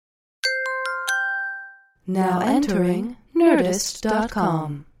Now entering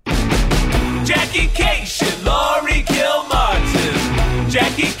Nerdist.com. Jackie Cation, Laurie Kilmartin.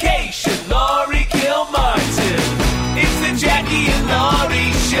 Jackie Cation, Laurie Kilmartin. It's the Jackie and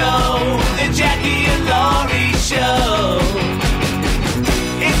Laurie Show. The Jackie and Laurie Show.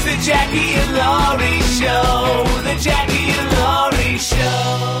 It's the Jackie and Laurie Show. The Jackie and Laurie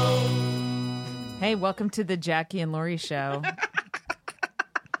Show. Hey, welcome to the Jackie and Laurie Show.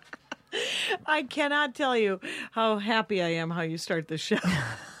 I cannot tell you how happy I am how you start the show.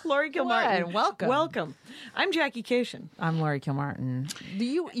 Laurie Kilmartin. Welcome. Welcome. I'm Jackie Cation. I'm Laurie Kilmartin.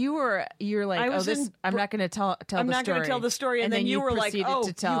 You're like, I'm not going to tell the story. I'm not going to tell the story. And then you were like, oh,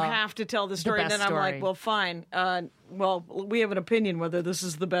 to tell you have to tell the story. And then I'm like, well, fine. Well, we have an opinion whether this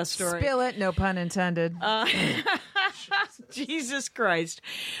is the best story. Spill it, no pun intended. Jesus Christ.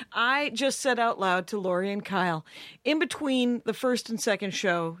 I just said out loud to Laurie and Kyle, in between the first and second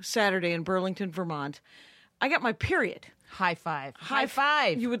show, Saturday in Burlington, Vermont, I got my period. High five. High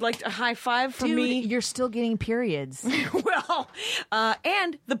five. You would like a high five for Dude, me? You're still getting periods. Well,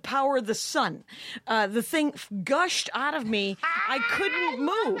 and the power of the sun. The thing gushed out of me. I couldn't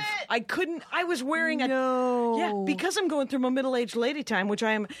move. I was wearing Yeah, because I'm going through my middle-aged lady time, which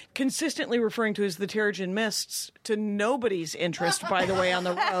I am consistently referring to as the Terrigen Mists, to nobody's interest, by the way, on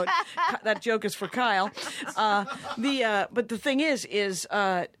the road. That joke is for Kyle. But the thing is,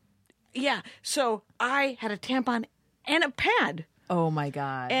 so I had a tampon and a pad. Oh, my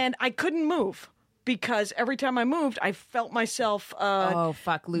God. And I couldn't move because every time I moved, I felt myself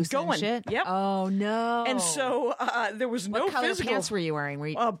loose going. And shit? Yep. Oh, no. And so there was no what color physical. pants were you wearing? Were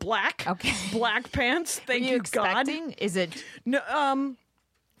you... Black. Okay. Black pants. Thank were you God. Expecting? Is it... No,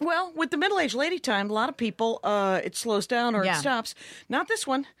 well, with the middle-aged lady time, a lot of people, it slows down or it stops. Not this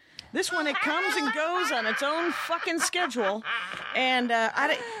one. This one, it comes and goes on its own fucking schedule. And,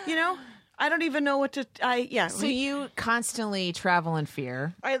 I don't even know what to. So you constantly travel in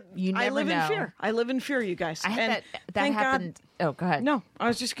fear. You never I live know. in fear. I live in fear, you guys. I had that thank happened. God, oh, go ahead. No, I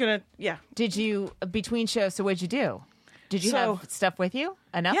was just gonna. Yeah. Did you between shows? So what'd you do? Did you have stuff with you?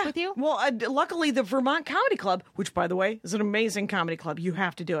 Enough with you? Well, luckily the Vermont Comedy Club, which by the way is an amazing comedy club, you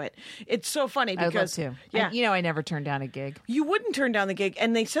have to do it. It's so funny because I'd love to. Yeah, I never turned down a gig. You wouldn't turn down the gig,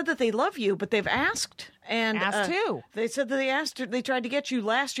 and they said that they love you, but they've asked. And asked who? They said that they tried to get you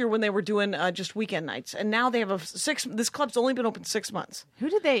last year when they were doing just weekend nights, and now they have this club's only been open 6 months. Who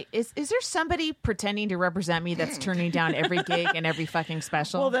did they? Is there somebody pretending to represent me that's turning down every gig and every fucking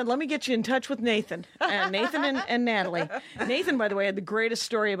special? Well, then let me get you in touch with Nathan, and Natalie. Nathan, by the way, had the greatest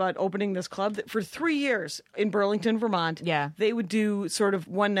story about opening this club. That for 3 years in Burlington, Vermont, they would do sort of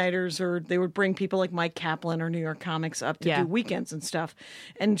one-nighters, or they would bring people like Mike Kaplan or New York comics up to do weekends and stuff,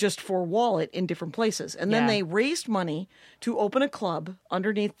 and just for wallet in different places. And then they raised money to open a club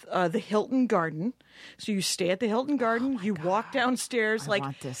underneath the Hilton Garden. So you stay at the Hilton Garden, walk downstairs. I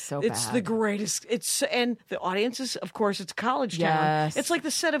want this so it's bad. the greatest. And the audience is, of course, it's college town. It's like the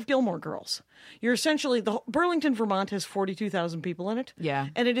set of Gilmore Girls. You're essentially, Burlington, Vermont has 42,000 people in it. Yeah.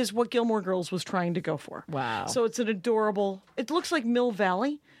 And it is what Gilmore Girls was trying to go for. Wow. So it's an adorable, it looks like Mill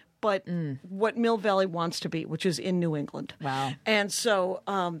Valley, but what Mill Valley wants to be, which is in New England. Wow. And so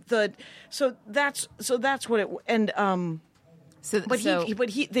that's what it, and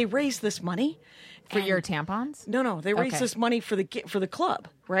they raised this money for your tampons. No, they raised this money for the club,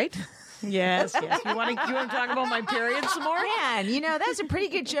 right? Yes. You want to talk about my period some more? Man, that's a pretty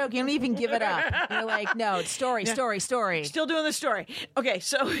good joke. You don't even give it up. You're like, no, it's story. Still doing the story. Okay,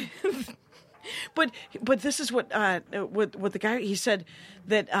 so, but this is what the guy, he said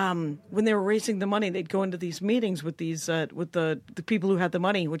that when they were raising the money, they'd go into these meetings with these with the people who had the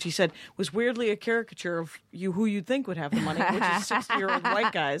money, which he said was weirdly a caricature of who you'd think would have the money, which is 60-year-old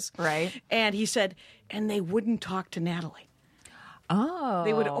white guys, right? And he said, and they wouldn't talk to Natalie. Oh.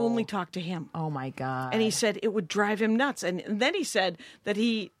 They would only talk to him. Oh, my God. And he said it would drive him nuts. And then he said that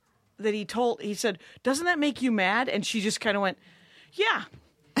he said, doesn't that make you mad? And she just kind of went, yeah,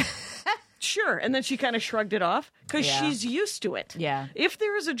 sure. And then she kind of shrugged it off because she's used to it. Yeah. If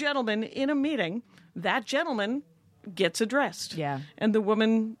there is a gentleman in a meeting, that gentleman gets addressed. Yeah. And the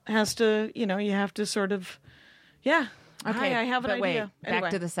woman has to, you have to sort of, Okay, I have an idea. Wait,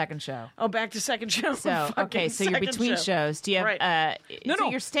 back to the second show. Oh, back to second show. So, so you're between shows. Do you have, No.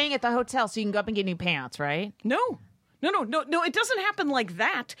 You're staying at the hotel so you can go up and get new pants, right? No. It doesn't happen like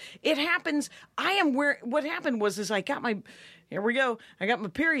that. It happens. What happened was I got my here we go. I got my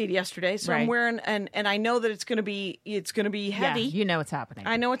period yesterday, so I'm wearing and I know that it's going to be heavy. Yeah, you know it's happening.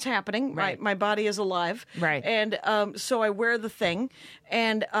 I know it's happening. Right. My body is alive. Right. And so I wear the thing,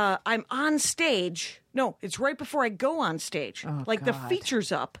 and I'm on stage. No, it's right before I go on stage. Oh, like God. the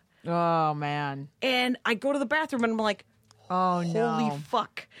feature's up. Oh, man. And I go to the bathroom and I'm like, Oh, no. holy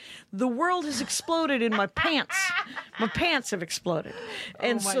fuck. The world has exploded in my pants. My pants have exploded.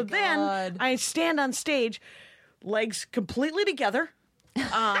 And my so then God. I stand on stage, legs completely together,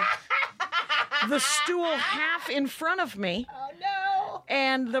 the stool half in front of me. Oh, no.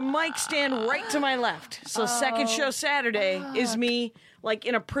 And the mic stand right to my left. So second show Saturday is me like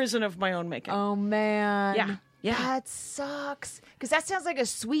in a prison of my own making. Oh, man. Yeah. Yeah. That sucks. Because that sounds like a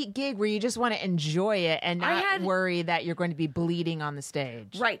sweet gig where you just want to enjoy it and not worry that you're going to be bleeding on the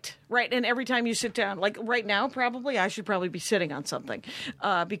stage. Right. And every time you sit down, like right now, I should probably be sitting on something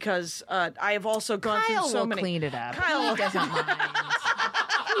because I have also gone Kyle through so will many. clean it up. Kyle He doesn't mind.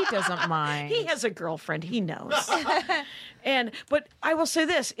 He doesn't mind. He has a girlfriend. He knows. But I will say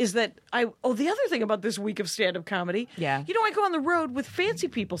this is that the other thing about this week of stand-up comedy, Yeah. I go on the road with fancy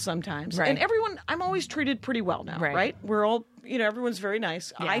people sometimes, Right. and everyone, I'm always treated pretty well now, Right. right? We're all, everyone's very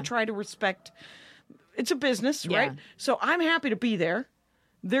nice. Yeah. I try to respect. It's a business, Yeah. right? So I'm happy to be there.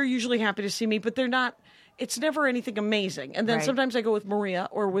 They're usually happy to see me, but they're not. It's never anything amazing. And then Right. sometimes I go with Maria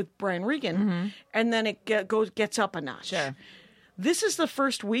or with Brian Regan, and then it gets up a notch. Sure. This is the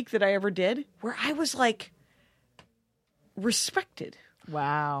first week that I ever did where I was like respected.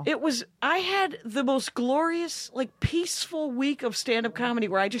 Wow. I had the most glorious, like peaceful week of stand-up comedy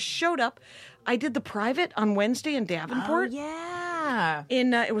where I just showed up. I did the private on Wednesday in Davenport. Oh, yeah.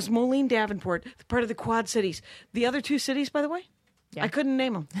 It was Moline, Davenport, part of the Quad Cities. The other two cities, by the way, Yeah. I couldn't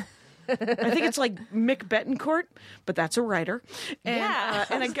name them. I think it's like Mick Betancourt, but that's a writer. And, Yeah.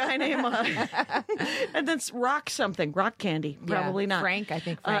 and a guy named, and then Rock Candy, probably Yeah. not. Frank, I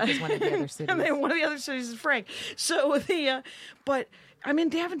think Frank is one of the other cities. And then one of the other cities is Frank. So but I'm in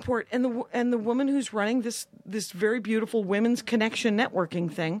Davenport, and the woman who's running this very beautiful women's connection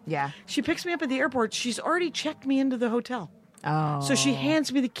networking thing. Yeah. She picks me up at the airport. She's already checked me into the hotel. Oh. So she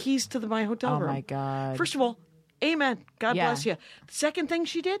hands me the keys to my hotel room. Oh, my God. First of all, amen. God Yeah. bless you. The second thing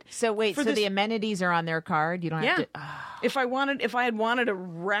she did. So wait, for so this- the amenities are on their card? You don't have Yeah. to... If I had wanted to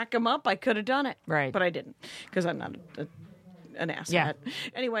rack them up, I could have done it. Right. But I didn't because I'm not an ass. Yeah.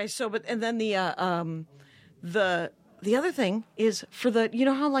 Anyway, and then the other thing is for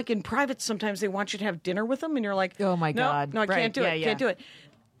how like in private sometimes they want you to have dinner with them and you're like, Oh, my no, God. no, I Right. can't do Yeah, it. yeah. Can't do it.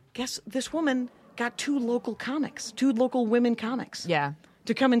 Guess this woman got two local women comics. Yeah.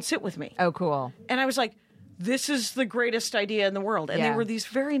 To come and sit with me. Oh, cool. And I was like, this is the greatest idea in the world. And Yeah. they were these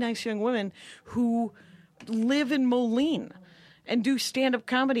very nice young women who live in Moline and do stand-up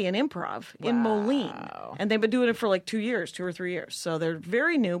comedy and improv in Moline. And they've been doing it for like 2 or 3 years. So they're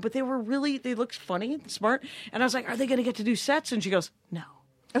very new, but they looked funny and smart. And I was like, are they going to get to do sets? And she goes, no.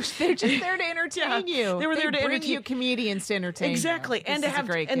 They're just there to entertain you. They were there to bring entertain you comedians to entertain Exactly. you. And This to is have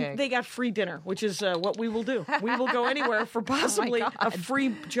a great and gig. they got free dinner, which is what we will do. We will go anywhere for possibly a God.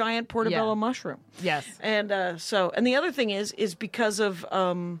 free giant portobello Yeah. mushroom. Yes. And and the other thing is because of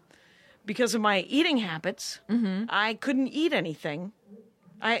my eating habits, Mm-hmm. I couldn't eat anything.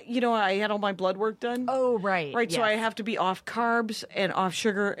 I had all my blood work done. Oh, right. Right, so Yes. I have to be off carbs and off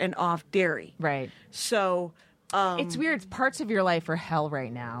sugar and off dairy. Right. So It's weird. Parts of your life are hell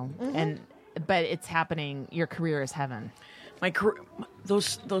right now, but it's happening. Your career is heaven. my career,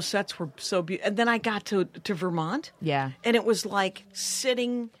 those sets were so beautiful. And then I got to Vermont. Yeah. And it was like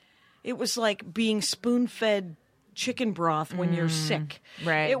it was like being spoon-fed chicken broth when you're sick.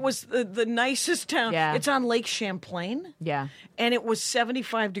 Right. It was the nicest town. Yeah. It's on Lake Champlain. Yeah. And it was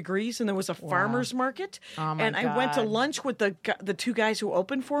 75 degrees, and there was a farmer's market. Oh, my and I went to God. lunch with the two guys who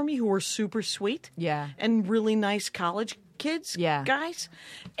opened for me, who were super sweet. Yeah. And really nice college kids. Yeah. Guys.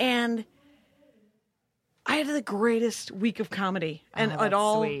 And I had the greatest week of comedy, and Oh, it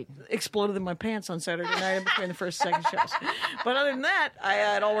all sweet. exploded in my pants on Saturday night in between the first and second shows. But other than that,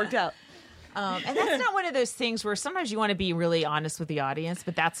 it all worked out. And that's not one of those things where sometimes you want to be really honest with the audience,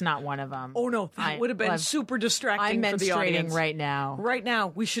 but that's not one of them. Oh no, that would have been super distracting I'm for the audience. menstruating right now. Right now,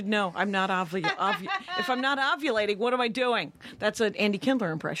 we should know I'm not ovulating. If I'm not ovulating, what am I doing? That's an Andy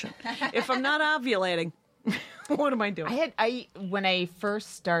Kindler impression. If I'm not ovulating, what am I doing? When I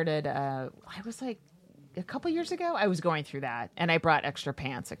first started, I was like, a couple years ago, I was going through that, and I brought extra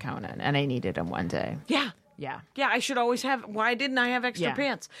pants at Conan, and I needed them one day. Yeah. Yeah. Yeah, I should always have. Why didn't I have extra Yeah.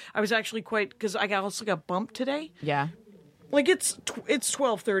 pants? I was actually because I also got bumped today. Yeah. Like it's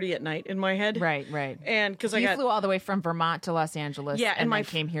 12:30 at night in my head. Right. And because you flew all the way from Vermont to Los Angeles. Yeah, and then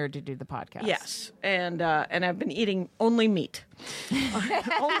came here to do the podcast. Yes, and I've been eating only meat,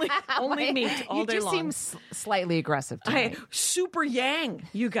 only meat all day long. You just seem slightly aggressive to me. Super yang,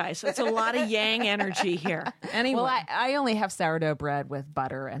 you guys. That's a lot of yang energy here. Anyway, well, I only have sourdough bread with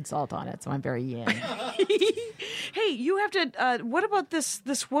butter and salt on it, so I'm very yang. Hey, you have to. What about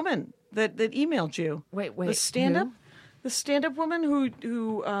this woman that emailed you? Wait, the stand-up. who? The stand-up woman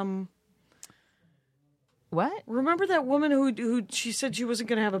who What? remember that woman who she said she wasn't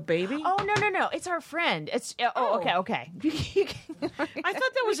going to have a baby? Oh, no. It's our friend. It's okay. I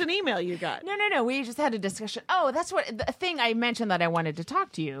thought that was an email you got. No. We just had a discussion. Oh, that's what the thing I mentioned that I wanted to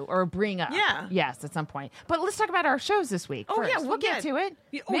talk to you or bring up. Yeah. Yes, at some point. But let's talk about our shows this week. Oh, first. yeah, we'll get to it.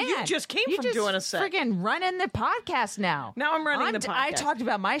 You just came from doing a set. Freaking running the podcast now. Now I'm running the podcast. I talked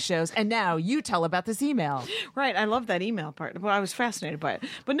about my shows, and now you tell about this email. Right. I love that email part. Well, I was fascinated by it.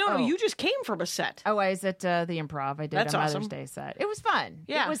 But no, you just came from a set. Oh, I was at the Improv. I did That's a Mother's awesome. Day set. It was fun.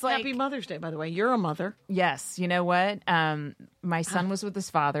 Yeah. It was like, Happy Mother's Day, by the way. You're a mother. yes. You know what? My son was with his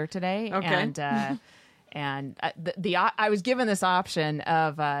father today, Okay. and I was given this option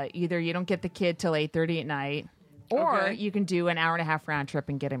of either you don't get the kid till 8:30 at night, or Okay. you can do an hour and a half round trip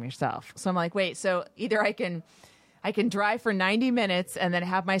and get him yourself. So I'm like, wait. So either I can drive for 90 minutes and then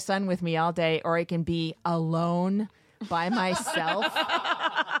have my son with me all day, or I can be alone by myself.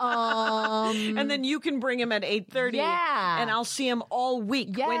 And then you can bring him at 8:30. Yeah. And I'll see him all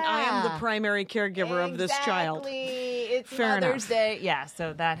week when I am the Yeah. primary caregiver of this child. It's Fair Mother's enough. Day. Yeah,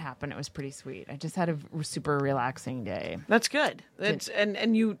 so that happened. It was pretty sweet. I just had a super relaxing day. That's good. That's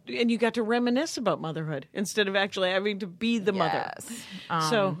and you got to reminisce about motherhood instead of actually having to be the mother. Yes.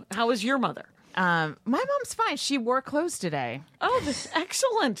 So, how was your mother? My mom's fine. She wore clothes today. Oh, that's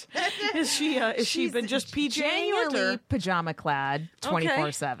excellent. Is she been just PJing it, genuinely or? pajama clad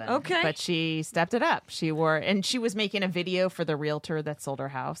 24/7. Okay. But she stepped it up. She was making a video for the realtor that sold her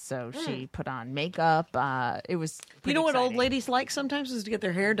house, so she put on makeup. It was pretty You know what old exciting. ladies like sometimes is to get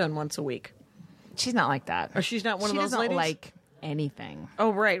their hair done once a week. She's not like that. Or she's not one she of those doesn't ladies? like anything.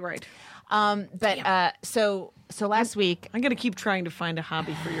 Oh, right. So last week I'm going to keep trying to find a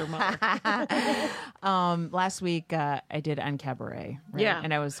hobby for your mother. Last week, I did Uncabaret. Right? Yeah.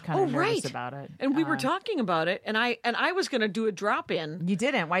 And I was kind of nervous about it. And we were talking about it, and I was going to do a drop in. You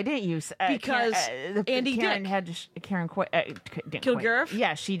didn't. Why didn't you? Because Andy Karen did. had Karen Kilgariff?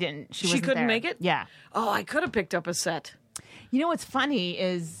 Yeah, she didn't. She couldn't there. make it? Yeah. Oh, I could have picked up a set. You know what's funny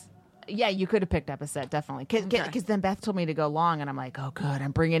is, yeah, you could have picked up a set, definitely. Because then Beth told me to go long, and I'm like, oh, good.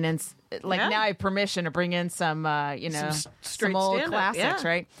 I'm bringing in, Yeah. now I have permission to bring in some, straight some old stand-up, classics, yeah.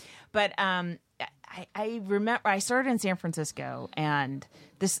 right? But I remember I started in San Francisco, and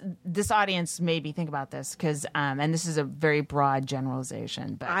this audience made me think about this because, and this is a very broad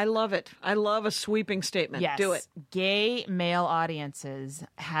generalization, but I love it. I love a sweeping statement. yes, Do it. gay male audiences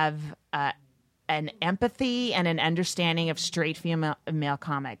have an empathy and an understanding of straight female male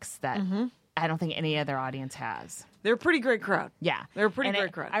comics that I don't think any other audience has. They're a pretty great crowd. Yeah, They're a pretty And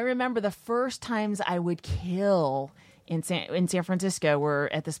great crowd. I remember the first times I would kill in San Francisco were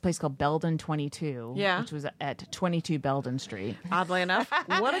at this place called Belden 22, Yeah. which was at 22 Belden Street. Oddly enough,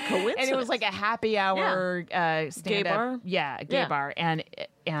 what a coincidence! And it was like a happy hour stand-up. Gay bar? Yeah, a gay Yeah. bar. And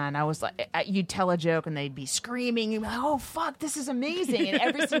I was like, you'd tell a joke and they'd be screaming, you'd be like, oh, fuck, this is amazing. And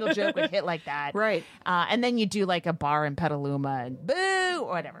every single joke would hit like that. Right. And then you do like a bar in Petaluma and boo, or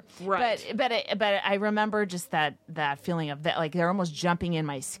whatever. Right. But I remember just that feeling of that, like they're almost jumping in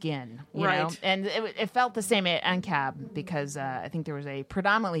my skin, you Right. know? And it felt the same at Uncab because I think there was a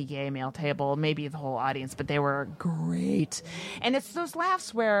predominantly gay male table, maybe the whole audience, but they were great. And it's those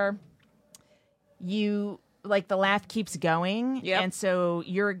laughs where like the laugh keeps going, Yep. and so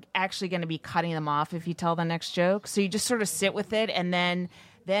you're actually going to be cutting them off if you tell the next joke. So you just sort of sit with it, and then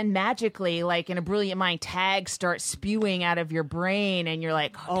magically, like in a brilliant mind, tags start spewing out of your brain, and you're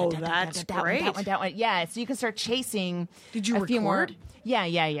like, Oh, that's great. That one. Yeah, so you can start chasing. Did you a few more. record?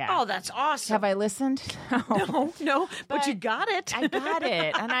 Yeah. Oh, that's awesome. Have I listened? No, but you got it. I got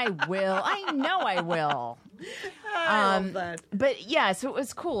it, and I will. I know I will. I love that. But yeah, so it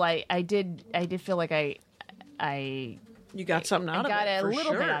was cool. I did feel like I You got something out got of it. a for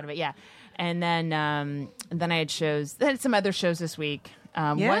little sure. bit out of it, yeah. And then I had shows. Then some other shows this week.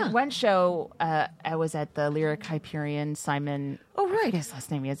 Yeah. One show I was at the Lyric Hyperion. Simon, Oh, right. I forget his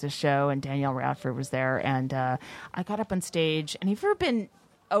last name. He has a show, and Danielle Radford was there. And I got up on stage. And have you ever been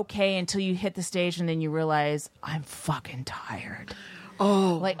okay until you hit the stage, and then you realize I'm fucking tired?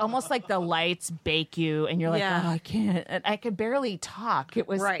 Oh, Like almost like the lights bake you, and you're like, Yeah. oh, I can't. And I could barely talk. It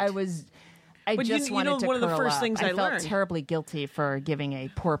was Right. I was I But just you wanted know, to one of the curl first up. things I felt learned. terribly guilty for giving a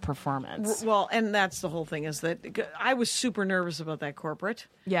poor performance. Well, and that's the whole thing is that I was super nervous about that corporate.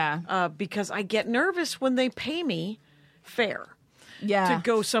 Yeah. Because I get nervous when they pay me fair. Yeah. To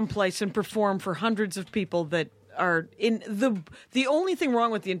go someplace and perform for hundreds of people that are in the only thing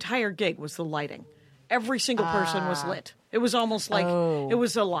wrong with the entire gig was the lighting. Every single person was lit. It was almost like it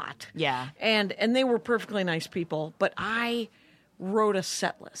was a lot. Yeah. And they were perfectly nice people, but I wrote a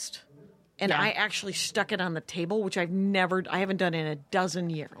set list. And I actually stuck it on the table, which I haven't done in a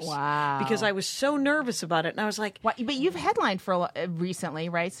dozen years. Wow. Because I was so nervous about it. And I was like, But you've headlined for recently,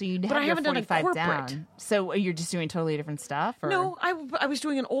 right? So you But I have your haven't done a 45 corporate. down. So you're just doing totally different stuff? Or? no, I was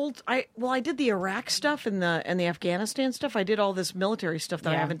doing I did the Iraq stuff and the Afghanistan stuff. I did all this military stuff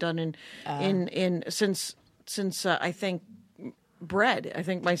that I haven't done since I think Bread. I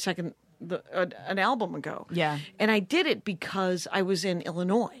think my second an album ago. Yeah. And I did it because I was in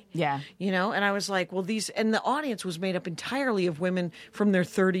Illinois. Yeah. You know, and I was like, well, and the audience was made up entirely of women from their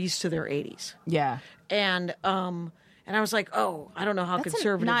 30s to their 80s. Yeah. And I was like, oh, I don't know how That's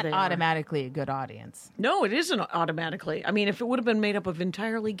conservative not they are. automatically a good audience. No, it isn't automatically. I mean, if it would have been made up of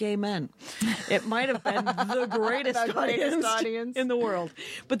entirely gay men, it might have been the greatest, audience in the world.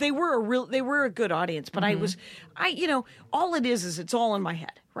 But they were a good audience. But all it is it's all in my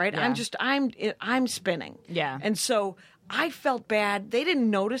head, right? Yeah. I'm spinning. Yeah. And so I felt bad. They didn't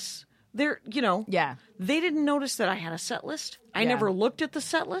notice. They didn't notice that I had a set list. I never looked at the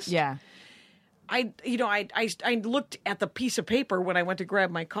set list. Yeah. I looked at the piece of paper when I went to grab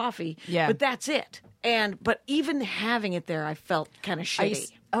my coffee. Yeah. But that's it. But even having it there, I felt kind of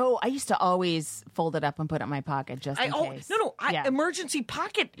shitty. I used to always fold it up and put it in my pocket just in case. Emergency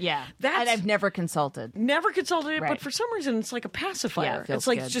pocket. Yeah. And I've never consulted. Never consulted it, Right. but for some reason it's like a pacifier. Yeah, it feels it's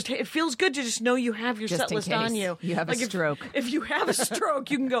like good. it feels good to just know you have your Just set in list case on you. you have a stroke. If you have a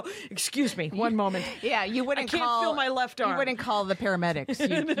stroke, you can go, excuse me, one moment. Yeah, you wouldn't I can't call, feel my left arm. You wouldn't call the paramedics.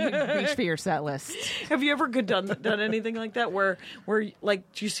 You'd reach for your set list. Have you ever done anything like that where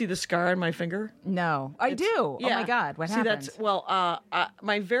like, do you see the scar on my finger? No, I do. Yeah. Oh my God, what happened?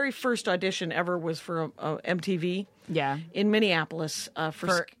 My very first audition ever was for MTV. Yeah. In Minneapolis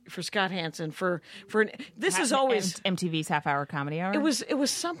for Scott Hansen this is always MTV's half hour comedy hour. it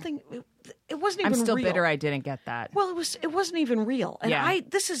was something. It wasn't even. I'm still real. bitter I didn't get that. Well, it wasn't even real, and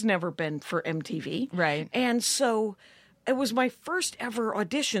this has never been for MTV, Right. And so. It was my first ever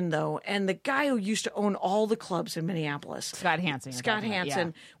audition, though, and the guy who used to own all the clubs in Minneapolis, Scott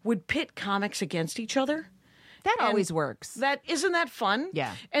Hansen, would pit comics against each other. That always works. Isn't that fun?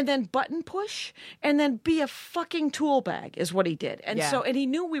 Yeah. And then button push, and then be a fucking tool bag is what he did. And and he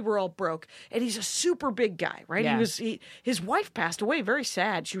knew we were all broke, and he's a super big guy, right? Yeah. His wife passed away, very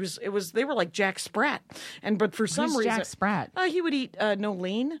sad. They were like Jack Sprat, but for some Who's reason Jack Sprat? He would eat no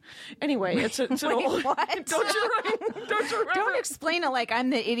lean. Anyway, it's an old. What? Don't you remember? Don't explain it like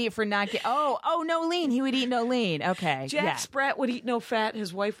I'm the idiot for not getting. Oh, no lean. He would eat no lean. Okay. Jack Sprat would eat no fat.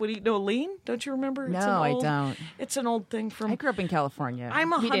 His wife would eat no lean. Don't you remember? No, I don't. It's an old thing from. I grew up in California.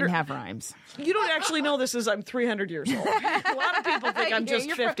 We didn't have rhymes. You don't actually know this as I'm 300 years old. A lot of people think I'm just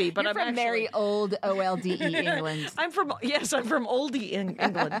 50, but I'm from actually very old OLDE England. I'm from oldie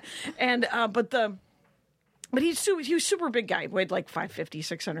England, and but he was a super big guy, weighed like 550,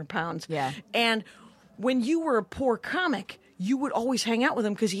 600 pounds. Yeah, and when you were a poor comic, you would always hang out with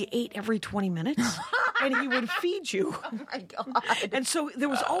him because he ate every 20 minutes and he would feed you. Oh my God. And so there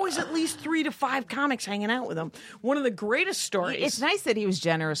was always at least 3 to 5 comics hanging out with him. One of the greatest stories. It's nice that he was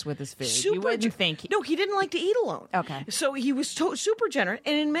generous with his food. You wouldn't think. No, he didn't like to eat alone. Okay. So he was super generous.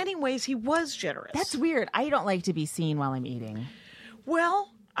 And in many ways, he was generous. That's weird. I don't like to be seen while I'm eating.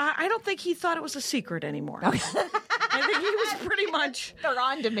 Well, I don't think he thought it was a secret anymore. Okay. I think he was pretty much. They're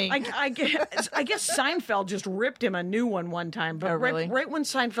on to me. I guess Seinfeld just ripped him a new one time. But really? right when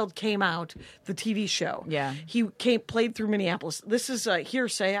Seinfeld came out, the TV show, yeah, he played through Minneapolis. This is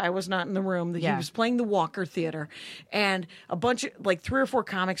hearsay. I was not in the room. He was playing the Walker Theater, and a bunch of 3 or 4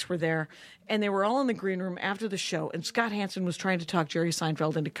 comics were there, and they were all in the green room after the show. And Scott Hansen was trying to talk Jerry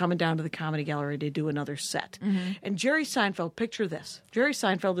Seinfeld into coming down to the Comedy Gallery to do another set. Mm-hmm. And Jerry Seinfeld, picture this: Jerry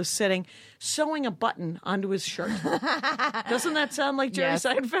Seinfeld is sitting sewing a button onto his shirt. Doesn't that sound like Jerry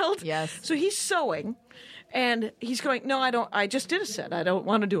Seinfeld? Yes. So he's sewing, and he's going, no, I don't. I just did a set. I don't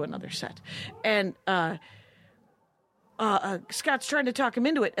want to do another set. And Scott's trying to talk him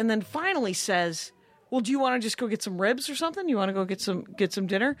into it, and then finally says, well, do you want to just go get some ribs or something? You want to go get some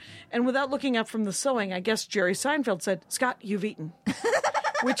dinner? And without looking up from the sewing, I guess Jerry Seinfeld said, Scott, you've eaten.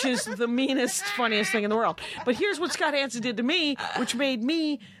 Which is the meanest, funniest thing in the world. But here's what Scott Hansen did to me, which made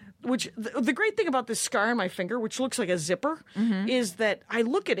me the great thing about this scar on my finger, which looks like a zipper, is that I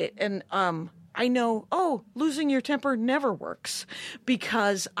look at it and I know, losing your temper never works,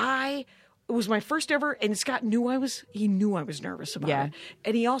 because it was my first ever, and Scott knew he knew I was nervous about it.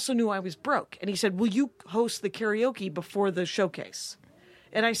 And he also knew I was broke. And he said, will you host the karaoke before the showcase?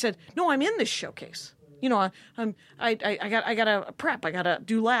 And I said, no, I'm in this showcase. You know, I gotta prep. I gotta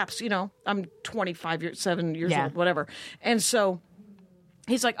do laps. You know, I'm 7 years old, whatever. And so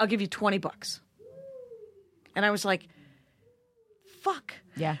he's like, I'll give you $20. And I was like, fuck.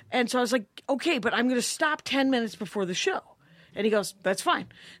 Yeah. And so I was like, okay, but I'm going to stop 10 minutes before the show. And he goes, that's fine.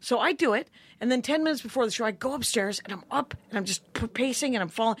 So I do it. And then 10 minutes before the show, I go upstairs and I'm up and I'm just pacing and I'm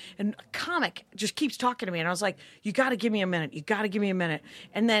falling. And a comic just keeps talking to me. And I was like, you got to give me a minute. You got to give me a minute.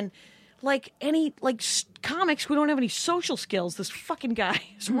 And then comics, we don't have any social skills. This fucking guy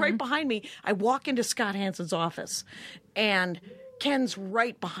is right behind me. I walk into Scott Hansen's office and Ken's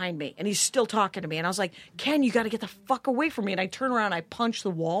right behind me and he's still talking to me. And I was like, Ken, you got to get the fuck away from me. And I turn around and I punch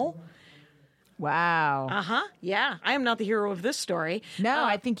the wall. Wow. Uh-huh. Yeah. I am not the hero of this story. No,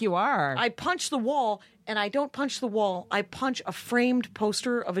 I think you are. I punch the wall, and I don't punch the wall. I punch a framed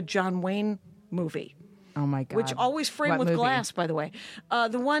poster of a John Wayne movie. Oh, my God. Which always framed with movie? glass, by the way.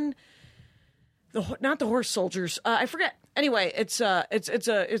 The one... not the Horse Soldiers. I forget. Anyway, it's a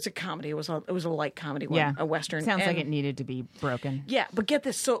comedy. It was a light comedy one, a western. Sounds like it needed to be broken. Yeah, but get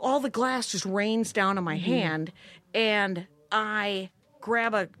this. So all the glass just rains down on my hand, and I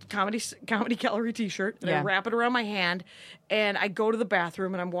grab a comedy gallery T-shirt and I wrap it around my hand, and I go to the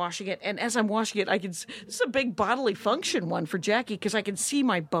bathroom and I'm washing it. And as I'm washing it, this is a big bodily function one for Jackie because I can see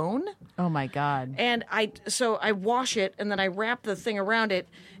my bone. Oh my God! And so I wash it and then I wrap the thing around it,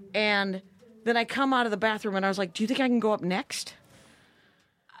 and then I come out of the bathroom and I was like, do you think I can go up next?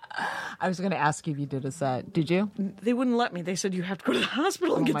 I was going to ask you if you did a set. Did you? They wouldn't let me. They said you have to go to the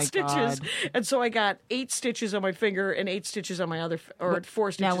hospital and get stitches. God. And so I got 8 stitches on my finger and 8 stitches on my other, 4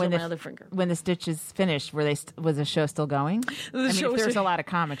 stitches on my other finger. When the stitches finished, was the show still going? If there's a lot of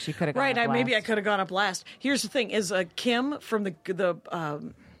comics, you could have gone up last. Maybe I could have gone up last. Here's the thing: is Kim from the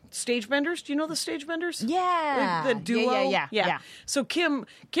Stage Benders. Do you know the Stage Benders? Yeah. The duo? Yeah. So Kim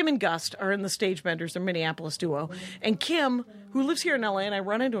and Gust are in the Stage Benders. They're a Minneapolis duo. And Kim, who lives here in LA, and I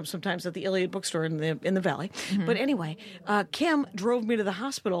run into him sometimes at the Iliad bookstore in the Valley. Mm-hmm. But anyway, Kim drove me to the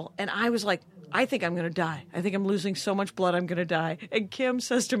hospital, and I was like, I think I'm going to die. I think I'm losing so much blood, I'm going to die. And Kim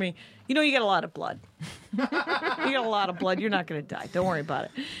says to me, you know, you got a lot of blood. You got a lot of blood. You're not going to die. Don't worry about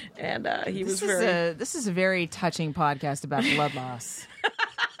it. And This is a very touching podcast about blood loss.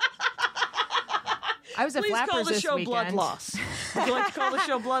 I was at Please Flappers call the this show weekend. Blood Loss. Would you like to call the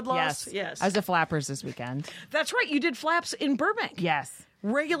show Blood Loss? Yes. I was at Flappers this weekend. That's right. You did Flaps in Burbank. Yes.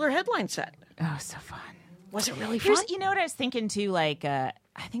 Regular headline set. Oh, so fun. Was it really fun? You know what I was thinking too? Like, I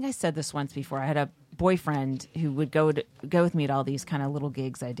think I said this once before. I had a boyfriend who would go with me to all these kind of little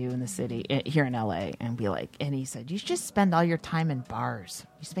gigs I do in the city here in LA, and be like, and he said, you should just spend all your time in bars.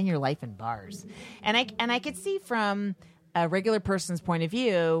 You spend your life in bars, and I could see from a regular person's point of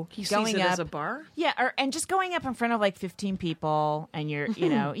view, he going sees it up as a bar, and just going up in front of like 15 people, and you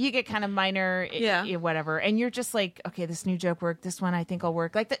get kind of minor, whatever, and you're just like, okay, this new joke worked, this one I think will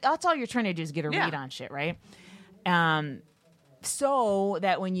work. Like that's all you're trying to do is get a read on shit, right? So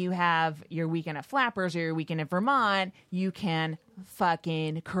that when you have your weekend at Flappers or your weekend in Vermont, you can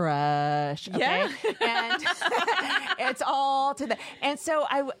fucking crush, okay? And it's all to the. And so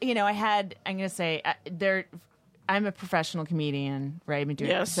I'm gonna say I'm a professional comedian, right? I've been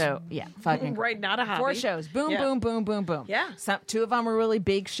doing it. So, fucking right, not a hobby. 4 shows. Boom, boom, boom, boom, boom. Yeah. 2 of them were really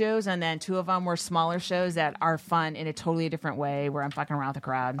big shows, and then 2 of them were smaller shows that are fun in a totally different way, where I'm fucking around with the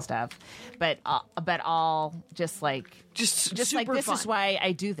crowd and stuff. But all just like super like this fun. is why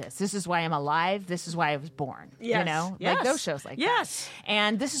I do this. This is why I'm alive. This is why I was born. Yes. You know, Yes. like those shows like Yes. that.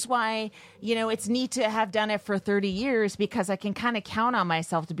 And this is why it's neat to have done it for 30 years because I can kind of count on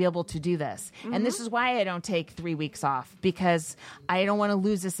myself to be able to do this. Mm-hmm. And this is why I don't take 3 weeks off, because I don't want to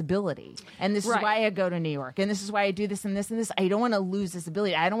lose this ability. And this is why I go to New York. And this is why I do this and this and this. I don't want to lose this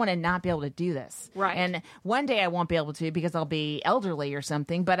ability. I don't want to not be able to do this. Right. And one day I won't be able to because I'll be elderly or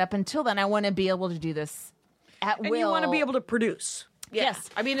something. But up until then, I want to be able to do this at will. And you want to be able to produce. Yes.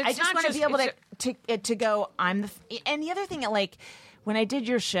 I mean, I just want to be able to go, and the other thing, like, when I did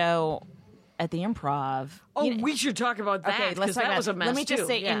your show at the Improv. We should talk about that. Okay, let's talk about was a mess. Let me just too.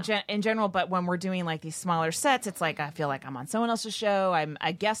 say in general, but when we're doing like these smaller sets, it's like I feel like I'm on someone else's show. I'm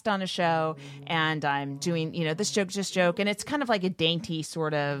a guest on a show, and I'm doing this joke, and it's kind of like a dainty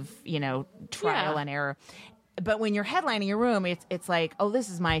sort of trial and error. But when you're headlining a room, it's like, oh, this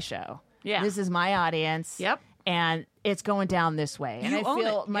is my show. Yeah. This is my audience. Yep. and it's going down this way. And You I own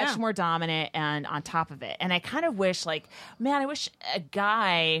feel it, much yeah. more dominant and on top of it. And I kind of wish, like, man, I wish a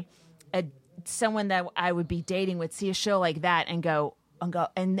guy, someone that I would be dating would see a show like that and go,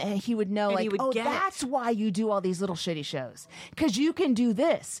 and he would know, like, he would oh, get that's it. why you do all these little shitty shows, because you can do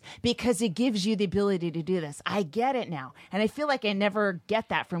this, because it gives you the ability to do this. I get it now, and I feel like I never get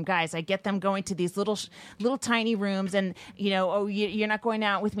that from guys. I get them going to these little tiny rooms, and you're not going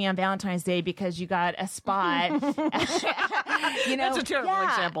out with me on Valentine's Day because you got a spot. That's a terrible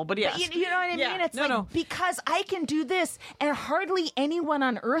example, but yes. You know what I Yeah. mean? It's No. because I can do this, and hardly anyone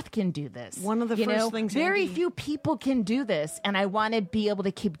on earth can do this. One of the first things very Andy- few people can do this, and I want to be able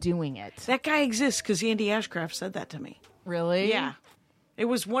to keep doing it. That guy exists because Andy Ashcraft said that to me. Really? Yeah, it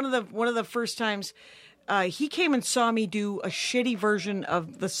was one of the first times he came and saw me do a shitty version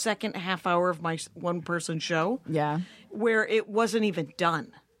of the second half hour of my one person show. Yeah. Where it wasn't even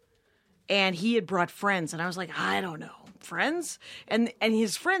done, and he had brought friends, and I was like, I don't know, friends, and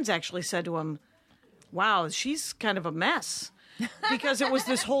his friends actually said to him, "Wow, she's kind of a mess." Because it was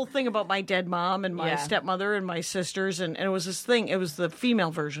this whole thing about my dead mom and my stepmother and my sisters, and it was this thing. It was the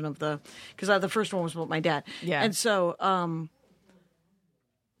female version of because the first one was about my dad. Yeah. And so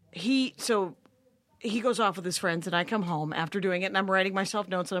he goes off with his friends, and I come home after doing it, and I'm writing myself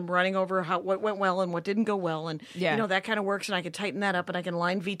notes, and I'm running over what went well and what didn't go well, and that kind of works, and I can tighten that up, and I can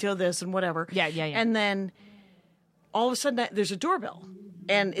line veto this and whatever. Yeah. And then all of a sudden, there's a doorbell,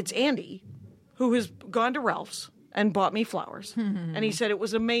 and it's Andy, who has gone to Ralph's and bought me flowers. And he said it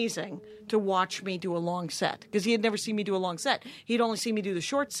was amazing to watch me do a long set, because he had never seen me do a long set. He'd only seen me do the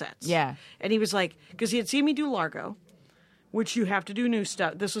short sets. Yeah. And he was like, because he had seen me do Largo, which you have to do new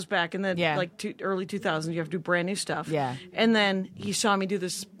stuff. This was back in the early 2000s. You have to do brand new stuff. Yeah. And then he saw me do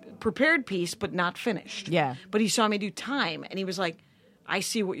this prepared piece, but not finished. Yeah. But he saw me do time, and he was like, I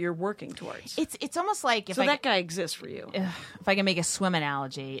see what you're working towards. It's almost like so that guy exists for you. If I can make a swim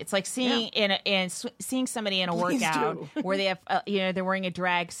analogy, it's like seeing seeing somebody in a Please workout do. where they have they're wearing a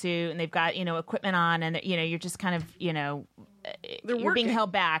drag suit and they've got equipment on, and you're just kind of you're being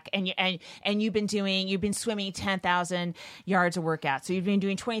held back, and you've been swimming 10,000 yards of workout, so you've been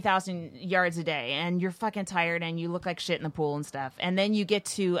doing 20,000 yards a day, and you're fucking tired, and you look like shit in the pool and stuff, and then you get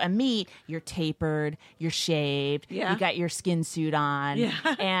to a meet, you're tapered, you're shaved, you got your skin suit on,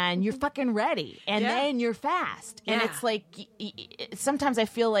 and you're fucking ready, and then you're fast, and it's like sometimes I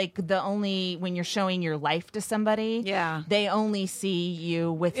feel like when you're showing your life to somebody, they only see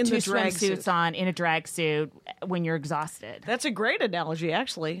you with In two the drag swimsuits suit. on in a drag suit when you're exhausted. That's a great analogy,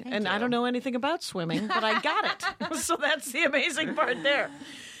 actually. I don't know anything about swimming, but I got it. So that's the amazing part there.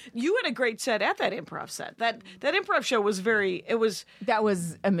 You had a great set at that improv set. That improv show was That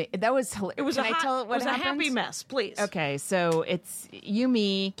was hilarious. It was Can I tell what a happened? happy mess, please. Okay, so it's you,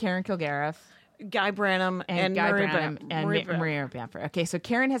 me, Karen Kilgariff, Guy Branum and Guy Maria Branum and Bam- Maria Bamford. Okay, so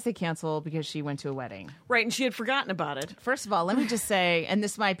Karen has to cancel because she went to a wedding. Right, and she had forgotten about it. First of all, let me just say, and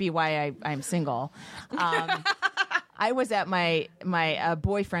this might be why I'm single. I was at my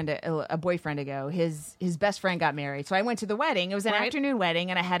boyfriend ago. His best friend got married, so I went to the wedding. It was an afternoon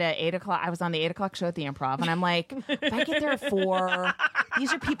wedding, and I had a 8 o'clock. I was on the 8 o'clock show at the Improv, and I'm like, if I get there at 4,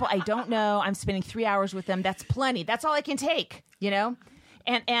 these are people I don't know. I'm spending 3 hours with them. That's plenty. That's all I can take.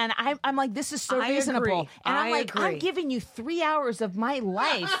 And I'm like, this is so I reasonable. agree. And I'm like, agree. I'm giving you 3 hours of my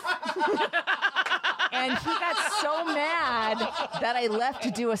life. And he got so mad that I left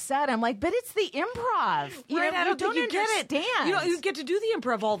to do a set. I'm like, but it's the Improv. I don't think you understand. get it. You get to do the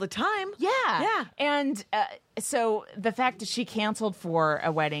improv all the time. Yeah. And so the fact that she canceled for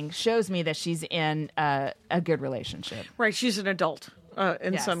a wedding shows me that she's in a good relationship. Right, she's an adult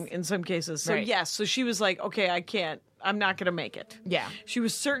in Yes. some cases. So Right. yes, so she was like, okay, I can't. I'm not going to make it. Yeah. She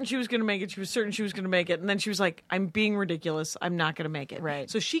was certain she was going to make it. She was certain she was going to make it. And then she was like, I'm being ridiculous. I'm not going to make it. Right.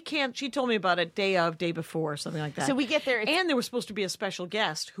 So she told me about it day before, something like that. So we get there. And there was supposed to be a special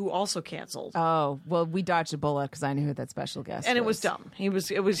guest who also canceled. Oh, well, we dodged a bullet because I knew who that special guest and it was was dumb. He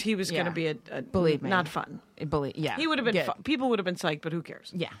was going Yeah. to be a Believe me. not fun. Yeah. He would have been Good. fun. People would have been psyched, but who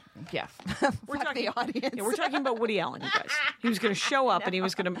cares? Yeah. We're Fuck talking the audience. Yeah, we're talking about Woody Allen, you guys. He was going to show up and he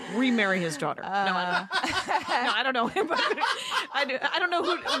was going to remarry his daughter. No, I don't know him. But I don't know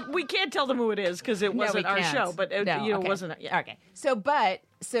who. We can't tell them who it is because it wasn't our can't. show. But it okay. wasn't. Yeah. Okay.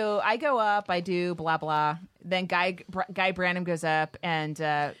 So I go up. I do blah blah. Then Guy Branum goes up, and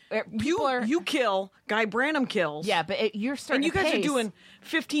You kill. Guy Branum kills. Yeah, but you're starting. And you guys pace. are doing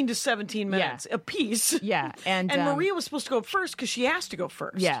 15 to 17 minutes a piece. Yeah, and Maria was supposed to go first because she asked to go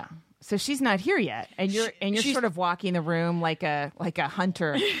first. Yeah. So she's not here yet, and you're she's sort of walking the room like a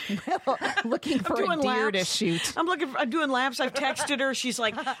hunter, looking for a deer to shoot. I'm doing laps. I've texted her. She's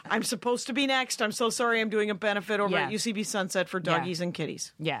like, "I'm supposed to be next. I'm so sorry. I'm doing a benefit over at UCB Sunset for doggies and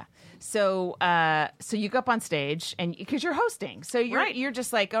kitties." Yeah. So so you go up on stage, and because you're hosting, so you're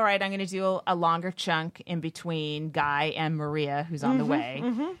just like, all right, I'm going to do a longer chunk in between Guy and Maria, who's on the way.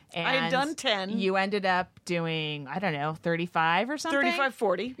 And I had done 10. You ended up doing, I don't know, 35 or something. 35,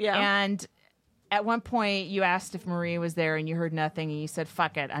 40. Yeah. And at one point, you asked if Maria was there, and you heard nothing, and you said,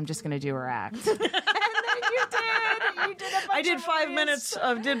 "Fuck it, I'm just going to do her act." And then you did. You did a bunch I did of 5 Maria's. minutes.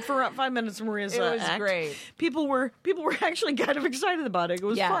 Did for 5 minutes of Maria's It was act. great. People were actually kind of excited about it. It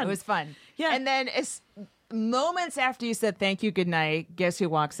was fun. It was fun. Yeah. And then moments after you said thank you, good night, guess who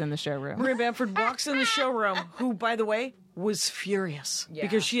walks in the showroom? Maria Bamford walks in the showroom, who, by the way, was furious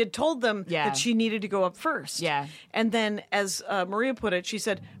because she had told them that she needed to go up first. Yeah. And then, as Maria put it, she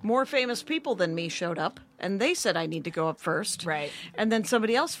said, more famous people than me showed up, and they said I need to go up first. Right. And then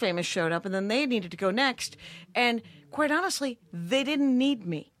somebody else famous showed up, and then they needed to go next. And quite honestly, they didn't need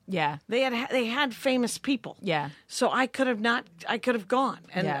me. Yeah. They had famous people. Yeah. So I could have gone.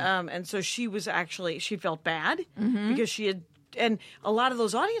 And Yeah. and so she felt bad because she had, and a lot of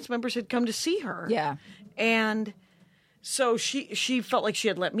those audience members had come to see her. Yeah. And so she felt like she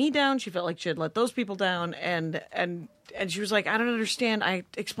had let me down. She felt like she had let those people down, and she was like, I don't understand. I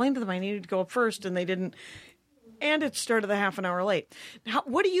explained to them I needed to go up first, and they didn't. And it started a half an hour late.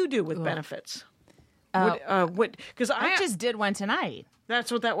 What do you do with benefits? Because I just did one tonight. That's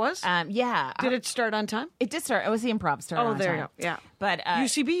what that was? Yeah. Did it start on time? It did start. It was the improv start. Oh, on there time. you go. Yeah. But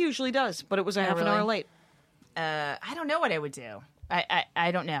UCB usually does, but it was a half an hour really? late. I don't know what I would do.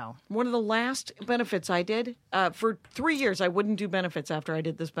 I don't know. One of the last benefits I did, for 3 years, I wouldn't do benefits after I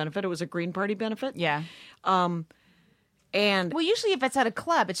did this benefit. It was a Green Party benefit. Yeah. And Well, usually if it's at a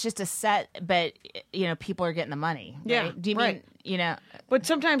club, it's just a set, but people are getting the money. Right? Yeah, Do you right. mean but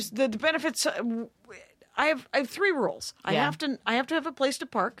sometimes the benefits, I have 3 rules. I Yeah. have to have a place to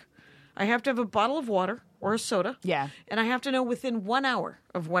park. I have to have a bottle of water or a soda. Yeah. And I have to know within 1 hour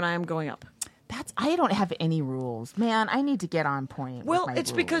of when I am going up. I don't have any rules, man. I need to get on point. Well, with my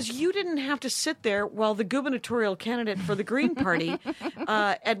it's rules. because you didn't have to sit there while the gubernatorial candidate for the Green Party,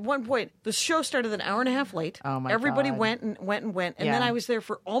 at one point, the show started an hour and a half late. Oh, my Everybody God. went. And then Yeah. I was there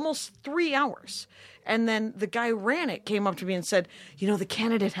for almost 3 hours. And then the guy who ran it came up to me and said, the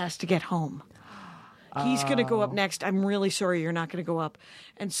candidate has to get home. He's going to go up next. I'm really sorry you're not going to go up.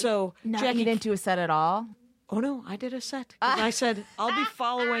 And so, No, Jackie, you didn't do a set at all. oh no, I did a set. 'Cause I said, I'll be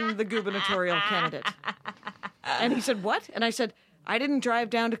following the gubernatorial candidate. And he said, what? And I said, I didn't drive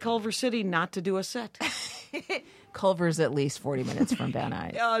down to Culver City not to do a set. Culver's at least 40 minutes from Van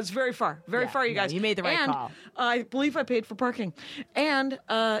Nuys. It's very far, very far, you no, guys. you made the right and call. I believe I paid for parking. And,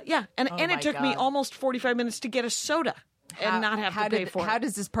 and my it took me God. almost 45 minutes to get a soda and not have to pay for How it.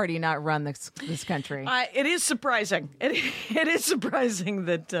 does this party not run this country? It is surprising. It is surprising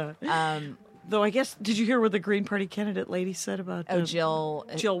that... though I guess, did you hear what the Green Party candidate lady said about... Jill.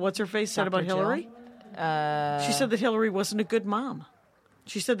 Jill, what's her face, said Dr. about Jill? Hillary? She said that Hillary wasn't a good mom.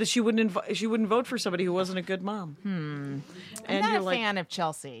 She said that she wouldn't vote for somebody who wasn't a good mom. I'm And not you're a like, fan of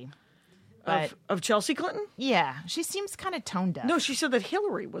Chelsea. But of Chelsea Clinton? yeah, she seems kind of tone deaf. No, she said that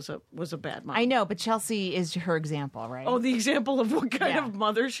Hillary was a bad mom. I know, but Chelsea is her example, right? Oh, the example of what kind Yeah. of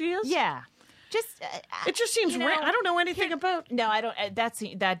mother she is? yeah. Just It just seems I don't know anything about. No, I don't. that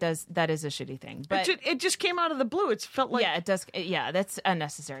is a shitty thing. But It just came out of the blue. It felt like. yeah, it does. Yeah, that's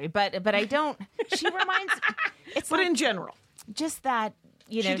unnecessary. But I don't. She reminds. It's But like in general, just that.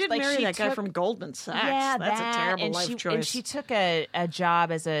 she did like marry she that guy took- from Goldman Sachs. Yeah, that's that, a terrible and life choice. And she took a job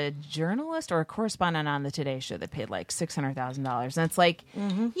as a journalist or a correspondent on the Today Show that paid like $600,000, and it's like,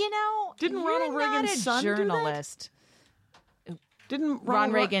 Didn't you're Ronald not Reagan's a son do that? journalist. Didn't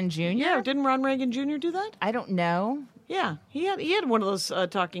Ron Reagan Jr.? Yeah, didn't Ron Reagan Jr. do that? I don't know. Yeah, he had one of those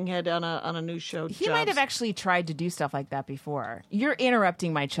talking head on a news show. He might have actually tried to do stuff like that before. You're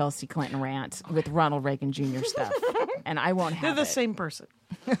interrupting my Chelsea Clinton rant with Ronald Reagan Jr. stuff, and I won't have They're the it. same person.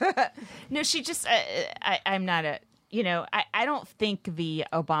 No, she just. I'm not a. I don't think the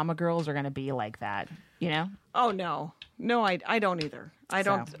Obama girls are going to be like that. Oh no, I don't either. I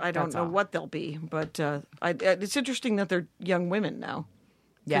don't that's know all. what they'll be, but it's interesting that they're young women now.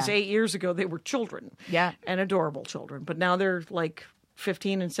 Because Yeah. 8 years ago they were children, Yeah. and adorable children, but now they're like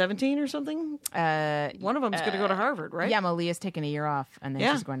 15 and 17 or something. One of them's going to go to Harvard, right? Yeah, Malia's taking a year off, and then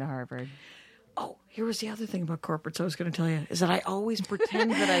Yeah. she's going to Harvard. Oh, here was the other thing about corporates I was going to tell you is that I always pretend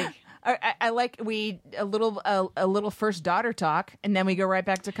that I like a little first daughter talk, and then we go right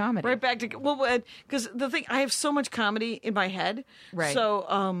back to comedy. right back to because the thing I have so much comedy in my head, Right.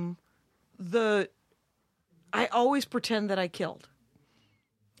 So I always pretend that I killed.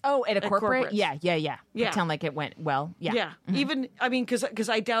 Oh, at a corporate? corporates. Yeah. Pretend like it went well. Yeah. Yeah. Even, I mean, because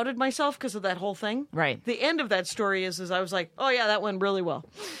I doubted myself because of that whole thing. Right. The end of that story is I was like, oh, yeah, that went really well.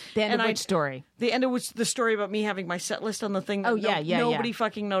 The end of which story? The end of which the story about me having my set list on the thing that nobody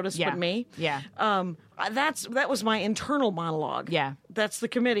fucking noticed but me. Yeah. That was my internal monologue. Yeah. That's the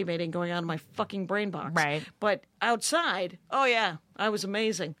committee meeting going on in my fucking brain box. Right. But outside, oh, yeah, I was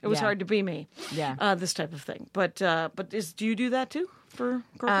amazing. It was hard to be me. Yeah. This type of thing. But do you do that too? For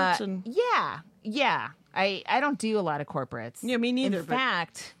corporates Yeah. I don't do a lot of corporates. Yeah, me neither. In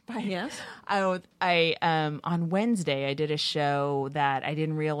fact, yes, I on Wednesday I did a show that I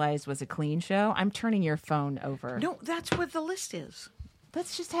didn't realize was a clean show. I'm turning your phone over. No, that's what the list is.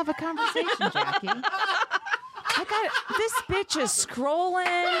 Let's just have a conversation, Jackie. This bitch is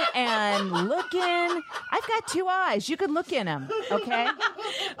scrolling and looking. I've got two eyes. You can look in them, okay?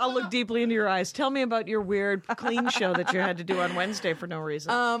 I'll look deeply into your eyes. Tell me about your weird clean show that you had to do on Wednesday for no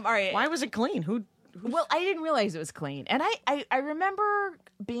reason. All right. Why was it clean? Well, I didn't realize it was clean. And I remember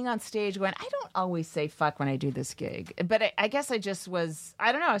being on stage going, I don't always say fuck when I do this gig. But I guess I just was,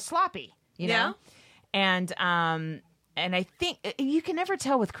 I don't know, sloppy, you know? And I think you can never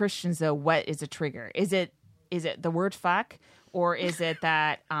tell with Christians, though, what is a trigger. Is it the word fuck, or is it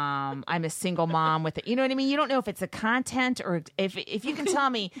that I'm a single mom with it? You know what I mean? You don't know if it's the content, or if you can tell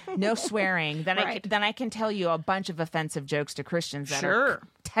me no swearing, then I can tell you a bunch of offensive jokes to Christians that are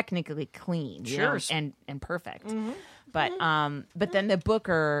technically clean, you know, and perfect. Mm-hmm. But then the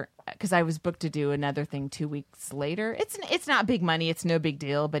booker, because I was booked to do another thing 2 weeks later. It's not big money. It's no big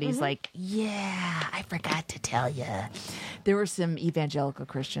deal. But he's like, yeah, I forgot to tell you. There were some evangelical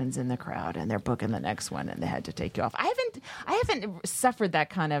Christians in the crowd, and they're booking the next one, and they had to take you off. I haven't suffered that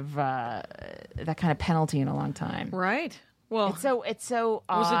kind of penalty in a long time. Right. Well, it's so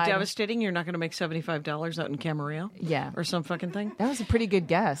odd. Was it devastating? You're not going to make $75 out in Camarillo? Yeah. Or some fucking thing? That was a pretty good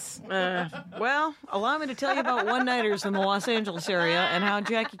guess. Well, allow me to tell you about one-nighters in the Los Angeles area and how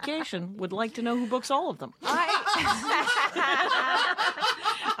Jackie Cation would like to know who books all of them. I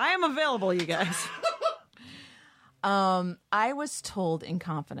am available, you guys. I was told in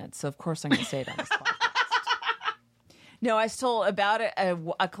confidence, so of course I'm going to say it on this podcast. No, I was told about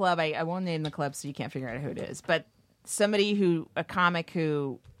a club. I won't name the club so you can't figure out who it is, but a comic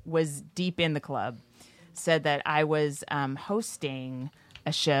who was deep in the club, said that I was hosting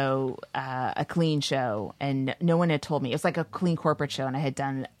a show, a clean show, and no one had told me. It was like a clean corporate show, and I had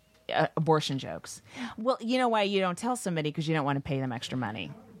done abortion jokes. Well, you know why you don't tell somebody? Because you don't want to pay them extra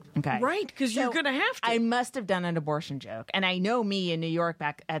money. Okay. Right, because you're going to have to. I must have done an abortion joke. And I know me in New York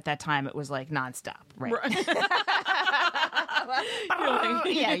back at that time, it was like nonstop. Right.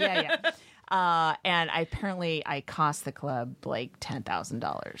 Yeah. And I cost the club like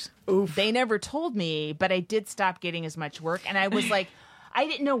 $10,000. Oof. They never told me, but I did stop getting as much work. And I was like, I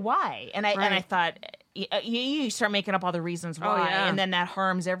didn't know why. And I thought, you start making up all the reasons why, and then that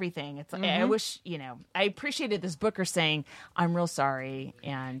harms everything. It's like, I wish, I appreciated this booker saying, I'm real sorry,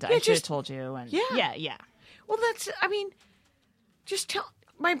 and I should have told you. And yeah. Well, just tell.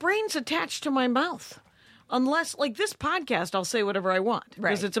 My brain's attached to my mouth. Unless, like this podcast, I'll say whatever I want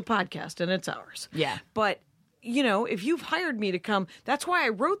because it's a podcast and it's ours. Yeah. But, if you've hired me to come, that's why I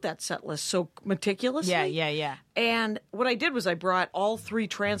wrote that set list so meticulously. Yeah. And what I did was I brought all 3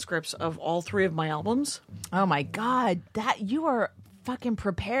 transcripts of all 3 of my albums. Oh, my God. You are fucking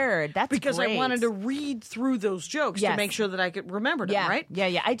prepared. That's because great. I wanted to read through those jokes to make sure that I could remember them, right?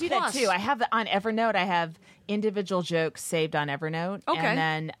 Yeah. I do that too. I have on Evernote, I have individual jokes saved on Evernote. Okay. And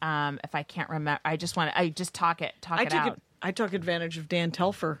then if I can't remember, I just talk it out. I took advantage of Dan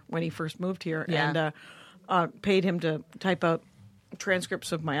Telfer when he first moved here and paid him to type out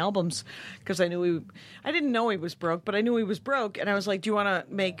transcripts of my albums because I didn't know he was broke, but I knew he was broke, and I was like, do you want to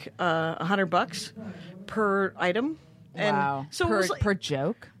make $100 per item? And wow. So per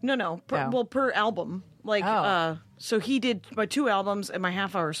joke? No. Per album. So he did my 2 albums and my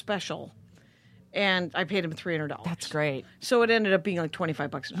half-hour special, and I paid him $300. That's great. So it ended up being like $25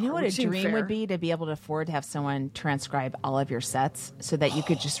 an hour. You know what a dream would be? To be able to afford to have someone transcribe all of your sets so that you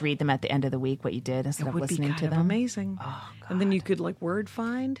could just read them at the end of the week, what you did, instead of listening to them. Amazing. Oh, God. And then you could word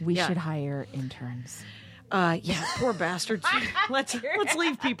find. We should hire interns. Poor bastards. Let's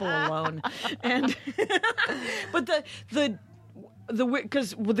leave people alone. And but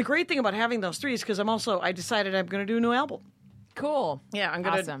the great thing about having those 3 is because I decided I'm going to do a new album. Cool. Yeah, I'm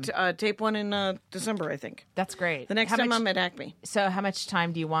going Awesome. to tape one in December, I think. That's great. The next time I'm at Acme. So how much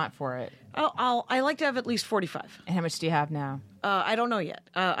time do you want for it? I like to have at least 45. And how much do you have now? I don't know yet.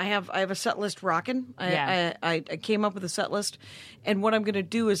 I have a set list rocking. I came up with a set list, and what I'm going to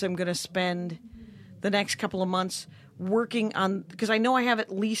do is I'm going to spend the next couple of months working on, because I know I have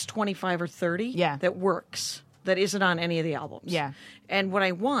at least 25 or 30 that works, that isn't on any of the albums. Yeah. And what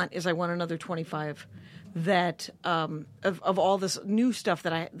I want is another 25 that of all this new stuff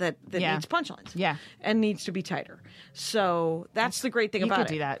that needs punchlines. Yeah. And needs to be tighter. So that's the great thing about it. You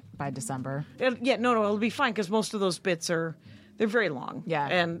could do that by December. It'll be fine because most of those bits they're very long. Yeah.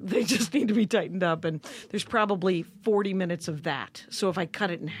 And they just need to be tightened up. And there's probably 40 minutes of that. So if I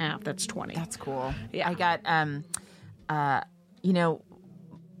cut it in half, that's 20. That's cool. Yeah. I got,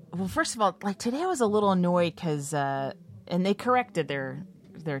 well, first of all, like today I was a little annoyed because, and they corrected their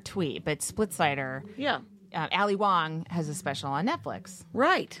tweet, but Splitsider. Yeah. Ali Wong has a special on Netflix.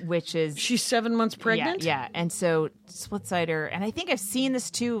 Right. Which is... She's 7 months pregnant? Yeah. And so Splitsider, and I think I've seen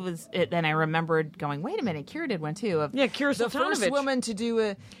this too, then I remembered going, wait a minute, Kira did one too. Kira the Sultanovich. first woman to do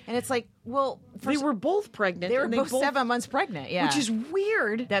and it's like, well... They were both pregnant. They were both 7 months pregnant, yeah. Which is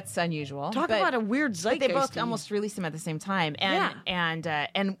weird. That's unusual. Talk about a weird zeitgeist. But they both almost released them at the same time. And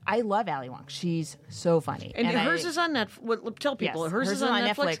I love Ali Wong. She's so funny. And hers is on Netflix. Tell people, Yes, hers is on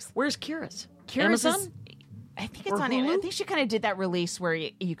Netflix. Where's Kira's? Amazon? I think it's Or on. Hulu? I think she kind of did that release where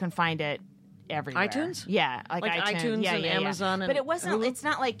you can find it everywhere. iTunes? Yeah, like iTunes yeah, and yeah, Amazon. Yeah. And but it wasn't. Hulu? It's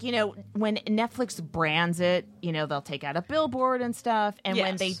not like when Netflix brands it. They'll take out a billboard and stuff, and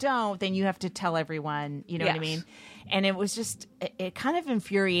when they don't, then you have to tell everyone. You know what I mean? And it was just it kind of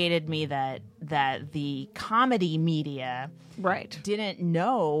infuriated me that the comedy media didn't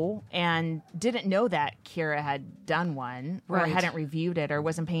know that Kira had done one or hadn't reviewed it or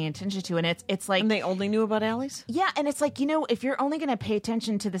wasn't paying attention to it. And it's like, and they only knew about Allie's? Yeah, and it's like, if you're only going to pay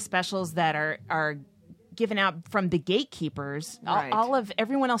attention to the specials that are given out from the gatekeepers, all of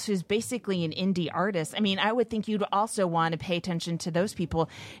everyone else who's basically an indie artist. I mean, I would think you'd also want to pay attention to those people,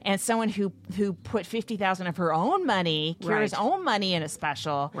 and someone who put 50,000 of her own money, Kira's own money, in a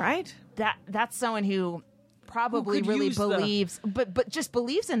special. Right. That's someone who probably really believes, but just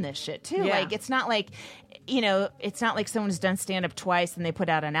believes in this shit too. Yeah. Like it's not like someone's done stand up twice and they put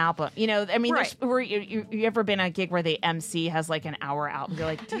out an album. I mean, you ever been on a gig where the MC has like an hour album? You're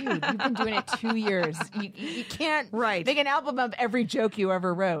like, dude, you've been doing it 2 years. You can't make an album of every joke you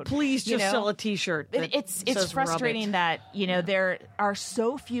ever wrote. Please just sell a T-shirt. It's frustrating that there are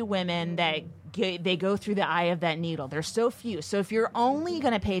so few women that they go through the eye of that needle. There's so few. So if you're only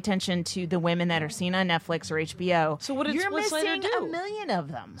going to pay attention to the women that are seen on Netflix or HBO, so what did you're Splitsider missing do? a million of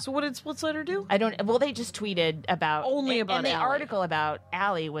them. So what did Splitsider do? I don't. Well, they just tweeted about and the Allie. article about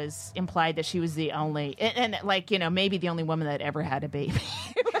Allie was implied that she was the only and maybe the only woman that ever had a baby.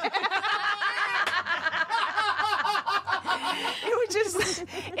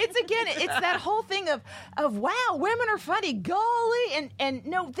 It's that whole thing of wow, women are funny, golly, and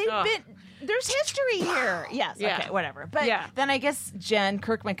no, they've been. There's history here. Yes. Yeah. Okay. Whatever. But then I guess Jen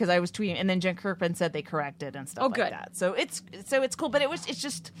Kirkman, because I was tweeting, and then Jen Kirkman said they corrected and stuff like that. So it's cool, but it's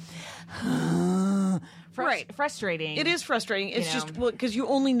just frustrating. It is frustrating. It's just because you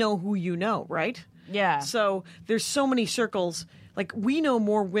only know who you know, right? Yeah. So there's so many circles. Like, we know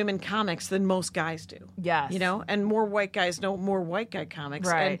more women comics than most guys do. Yes. And more white guys know more white guy comics.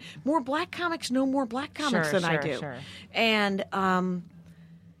 Right. And more black comics know more black comics than I do. Sure. And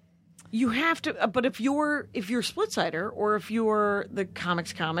you have to, but if you're Splitsider, or if you're the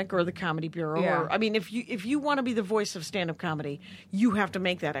comics comic or the Comedy Bureau, or I mean, if you want to be the voice of stand-up comedy, you have to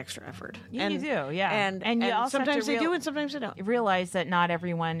make that extra effort. Yeah, you do, yeah. And you also sometimes have to they do, and sometimes they don't. Realize that not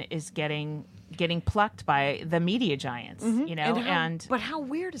everyone is getting plucked by the media giants, but how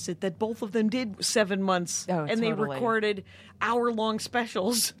weird is it that both of them did 7 months and they recorded hour-long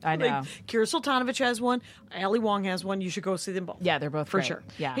specials? I know. Like, Kira Sultanovich has one, Ali Wong has one. You should go see them both. Yeah, they're both for great. sure.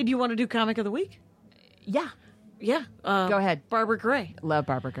 Yeah. Hey, do you want to do Comic of the Week? Yeah. Yeah. Go ahead. Barbara Gray. Love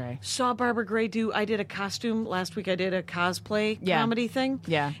Barbara Gray. Saw Barbara Gray I did a costume last week. I did a cosplay comedy thing.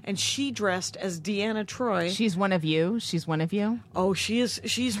 Yeah. And she dressed as Deanna Troi. She's one of you? She's one of you? Oh,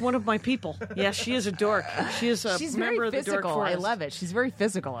 she's one of my people. Yes, she is a dork. She is a member of the Dork Forest. I love it. She's very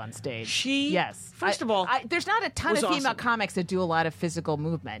physical on stage. Yes. First of all, there's not a ton of female awesome. comics that do a lot of physical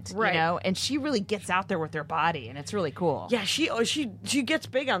movement, right? And she really gets out there with her body, and it's really cool. Yeah, she gets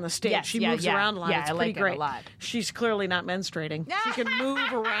big on the stage. Yes, she moves around a lot. Yeah, it's I pretty like great. it a lot. she's clearly not menstruating. She can move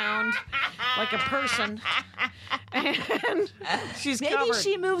around like a person. And she's Maybe covered.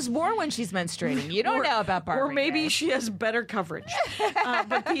 she moves more when she's menstruating. You don't know about Barbara Or maybe Gray. she has better coverage.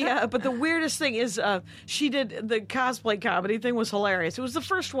 But the weirdest thing is she did the cosplay comedy thing was hilarious. It was the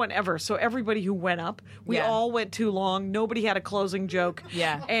first one ever. So everybody who went up, we all went too long. Nobody had a closing joke.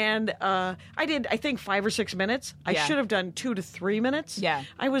 Yeah. And I did, I think, 5 or 6 minutes. I should have done 2 to 3 minutes. Yeah.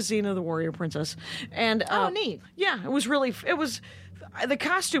 I was Xena the Warrior Princess. And neat. Yeah, the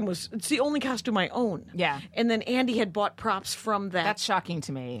costume it's the only costume I own. Yeah. And then Andy had bought props from that. That's shocking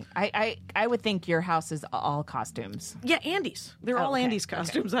to me. I would think your house is all costumes. Yeah, Andy's. They're all okay. Andy's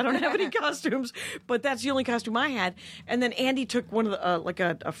costumes. I don't have any costumes, but that's the only costume I had. And then Andy took one of the like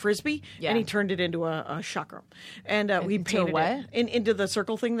a frisbee, and he turned it into a chakram, and we Into painted what? it into the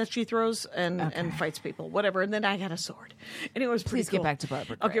circle thing that she throws and fights people, whatever. And then I got a sword, and it was pretty Please cool. get back to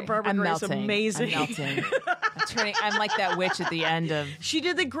Barbara Gray. Okay, Barbara I'm Gray's melting. amazing. I'm melting. I'm like that witch at the end of. She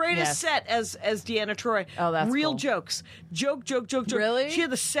did the greatest set as Deanna Troi. Oh, that's real cool. jokes. Joke. Really? She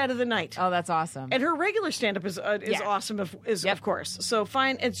had the set of the night. Oh, that's awesome. And her regular stand-up is awesome, of course. So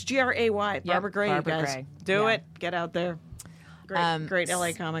fine, it's Gray, Barbara Gray, Barbara you guys. Gray. Do Yeah. it. Get out there. Great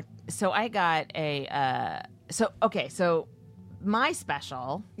LA comic. So I got a. So my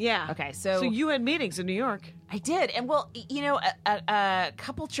special. Yeah. Okay, so you had meetings in New York. I did, and well, a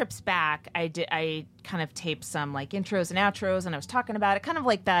couple trips back, I kind of taped some like intros and outros, and I was talking about it, kind of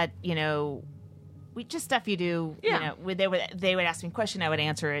like that, we just stuff you do. Yeah. They would ask me a question, I would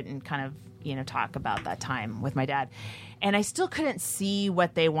answer it, and kind of talk about that time with my dad, and I still couldn't see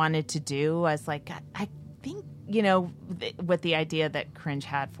what they wanted to do. I was like, I think with the idea that Cringe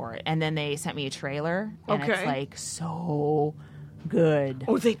had for it, and then they sent me a trailer, and it's like so good.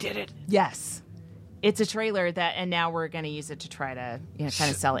 Oh, they did it. Yes. It's a trailer and now we're going to use it to try to,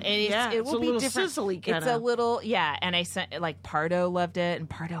 kind of sell it. And it will a be little different. sizzly kinda. It's a little, and I sent, like, Pardo loved it, and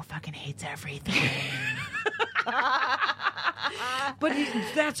Pardo fucking hates everything. But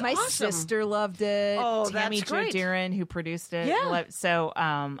that's My awesome. sister loved it. Oh, Tammy that's great. Joe-Diran, who produced it. Yeah. So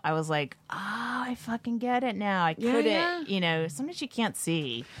I was like, I fucking get it now. I couldn't, sometimes you can't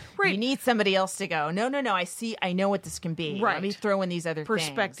see. Right. You need somebody else to go, no, I know what this can be. Right. Let me throw in these other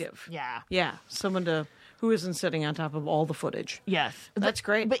Perspective. things. Yeah. Yeah. Someone who isn't sitting on top of all the footage. Yes. That's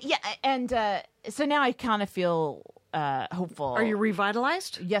great. But yeah, and so now I kind of feel hopeful. Are you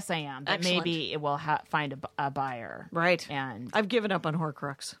revitalized? Yes, I am. That Excellent. maybe it will find a buyer. Right. And I've given up on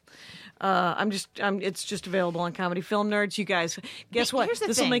Horcrux. It's just available on Comedy Film Nerds. You guys, guess what? Here's the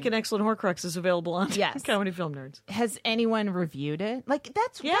This will thing. make an excellent Horcrux. Is available on Yes. Comedy Film Nerds. has anyone reviewed it? Like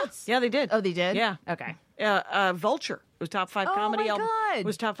that's Yeah, they did. Oh, they did. Yeah. Okay. Vulture. It was top 5 Oh, comedy my album. God. It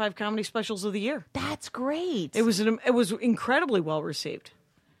was top 5 comedy specials of the year. That's great. It was incredibly well received.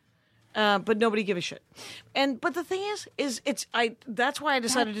 But nobody gave a shit. But the thing is that's why I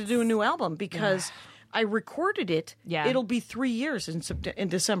decided to do a new album, because I recorded it. Yeah. It'll be 3 years in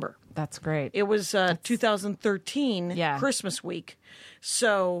December. That's great. It was 2013 Christmas week.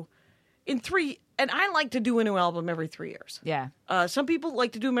 So and I like to do a new album every 3 years. Yeah. Some people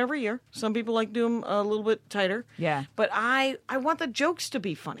like to do them every year. Some people like to do them a little bit tighter. Yeah. But I want the jokes to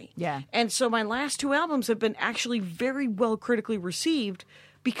be funny. Yeah. And so my last 2 albums have been actually very well critically received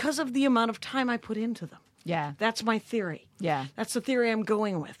because of the amount of time I put into them. Yeah. That's my theory. Yeah. That's the theory I'm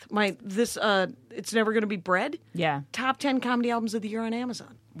going with. It's Never Gonna Be Bread. Yeah. Top 10 comedy albums of the year on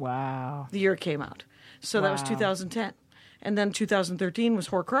Amazon. Wow. The year it came out. So that was Wow. 2010. And then 2013 was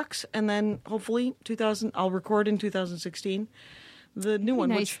Horcrux, and then hopefully I'll record in 2016 the new one.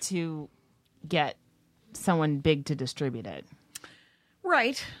 Nice to get someone big to distribute it.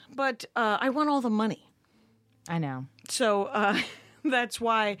 Right, but I want all the money. I know. So that's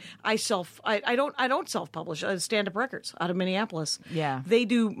why I don't self-publish. Stand Up Records out of Minneapolis. Yeah. They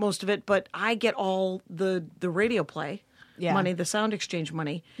do most of it, but I get all the radio play money, the sound exchange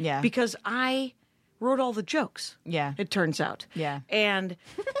money. Yeah. Because I wrote all the jokes. Yeah. It turns out. Yeah. And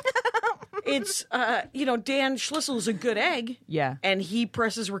it's Dan Schlissel is a good egg. Yeah. And he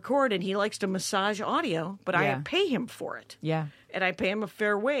presses record and he likes to massage audio, but I Yeah. pay him for it. Yeah. And I pay him a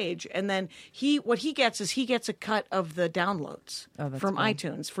fair wage. And then what he gets is he gets a cut of the downloads that's from cool.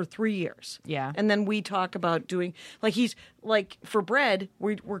 iTunes for 3 years. Yeah. And then we talk about doing for Bread,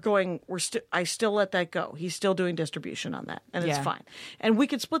 I still let that go. He's still doing distribution on that, and it's Yeah. fine. And we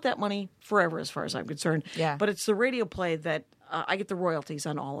could split that money forever, as far as I'm concerned. Yeah. But it's the radio play that I get the royalties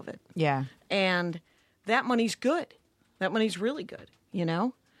on all of it. Yeah. And that money's good. That money's really good.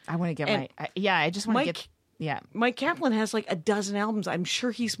 I want to get And I just want to Mike- get. Yeah. Mike Kaplan has like a dozen albums. I'm sure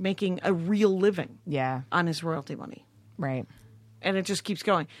he's making a real living Yeah. on his royalty money. Right. And it just keeps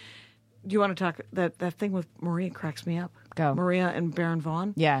going. do you want to talk that thing with Maria cracks me up? Go. Maria and Baron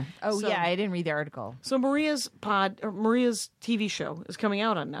Vaughn. Yeah. Oh, So- yeah. I didn't read the article. So Maria's TV show is coming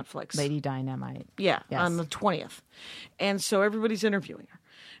out on Netflix. Lady Dynamite. Yeah, Yes. on the 20th. And so everybody's interviewing her.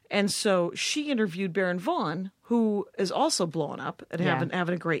 And so she interviewed Baron Vaughn, who is also blowing up and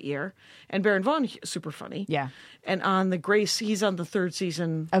having a great year. And Baron Vaughn, super funny. Yeah. And he's on the third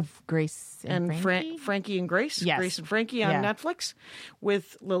season Of Grace and and Frankie and Grace. Yes. Grace and Frankie on Yeah. Netflix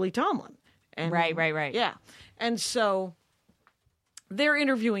with Lily Tomlin. And, Right. Yeah. And so they're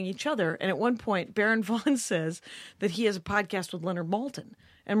interviewing each other. And at one point, Baron Vaughn says that he has a podcast with Leonard Maltin.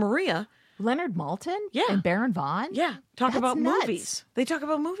 And Maria... Leonard Maltin? Yeah. And Baron Vaughn? Yeah, talk That's about nuts. movies. They talk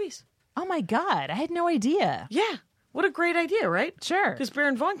about movies. Oh, my God. I had no idea. Yeah. What a great idea, right? Sure. Because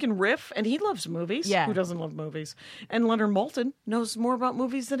Baron Vaughn can riff, and he loves movies. Yeah. Who doesn't love movies? And Leonard Maltin knows more about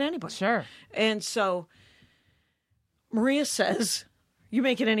movies than anybody. Sure. And so Maria says, you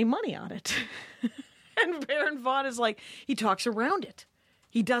making any money on it? And Baron Vaughn is like, he talks around it.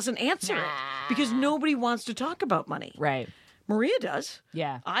 He doesn't answer it because nobody wants to talk about money. Right. Maria does.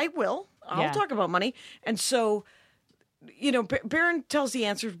 Yeah. I will. I'll Yeah. talk about money. And so, Baron tells the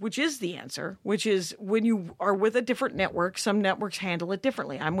answer, which is the answer, which is when you are with a different network, some networks handle it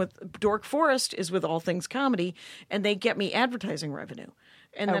differently. I'm with Dork Forest is with All Things Comedy, and they get me advertising revenue.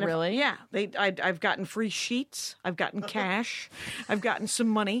 And Oh, then really? Yeah. I've gotten free sheets. I've gotten cash. I've gotten some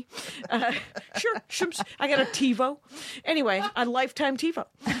money. Sure. I got a TiVo. Anyway, a lifetime TiVo.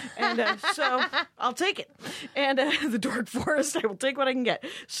 And so I'll take it. And the Dork Forest, I will take what I can get.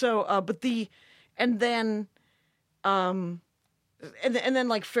 So, and then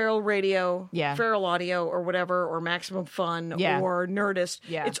like Feral Radio, Yeah. Feral Audio or whatever, or Maximum Fun Yeah. or Nerdist.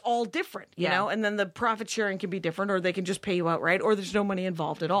 Yeah. It's all different, you Yeah. know? And then the profit sharing can be different, or they can just pay you outright, or there's no money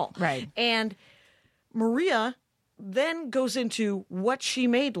involved at all. Right. And Maria then goes into what she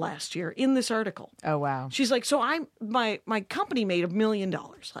made last year in this article. Oh, wow. She's like, so my company made $1 million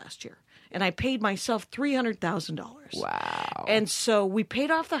last year, and I paid myself $300,000. Wow. And so we paid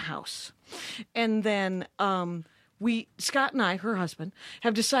off the house, and then Scott and I, her husband,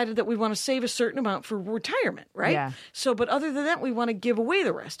 have decided that we want to save a certain amount for retirement, right? Yeah. So, but other than that, we want to give away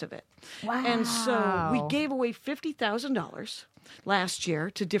the rest of it. Wow. And so we gave away $50,000 last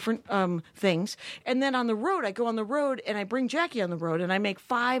year to different things. And then on the road, I go on the road and I bring Jackie on the road, and I make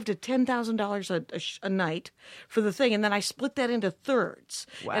 $5,000 to $10,000 a night for the thing. And then I split that into thirds.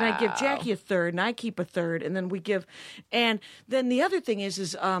 Wow. And I give Jackie a third, and I keep a third, and then we give. And then the other thing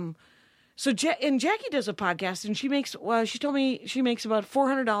is so Jackie does a podcast, and she told me she makes about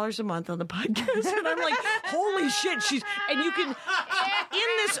 $400 a month on the podcast, and I'm like, holy shit! And you can in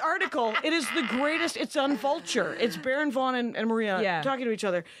this article, it is the greatest. It's on Vulture. It's Baron Vaughn and Maria talking to each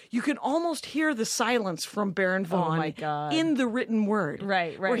other. You can almost hear the silence from Baron Vaughn my God. in the written word,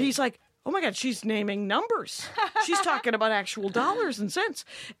 Right. where he's like, oh my God, she's naming numbers. She's talking about actual dollars and cents,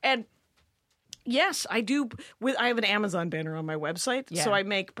 and. Yes, I do. I have an Amazon banner on my website, so I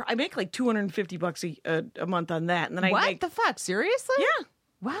make like $250 a month on that, and then I What make the fuck? Seriously? yeah,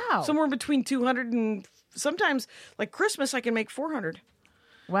 Wow. somewhere between 200 and sometimes like Christmas I can make 400.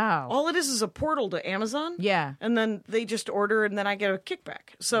 Wow. All it is a portal to Amazon. Yeah. and then they just order, and then I get a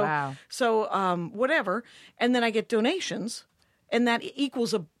kickback. So Wow. whatever, and then I get donations, and that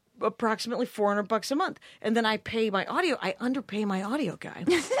equals approximately $400 a month, and then I pay my audio. I underpay my audio guy.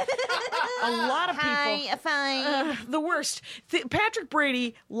 A lot of people. Fine. The worst. Patrick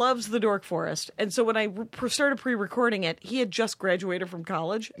Brady loves the Dork Forest, and so when I started pre-recording it, he had just graduated from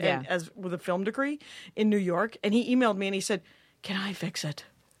college with a film degree in New York, and he emailed me and he said, "Can I fix it?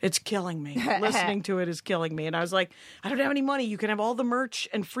 It's killing me. Listening to it is killing me." And I was like, "I don't have any money. You can have all the merch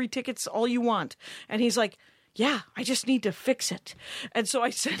and free tickets, all you want." And he's like, "Yeah, I just need to fix it." And so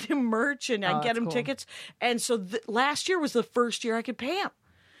I sent him merch, and I get him cool. tickets. And so last year was the first year I could pay him.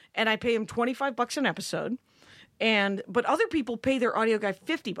 And I pay him $25 an episode. But other people pay their audio guy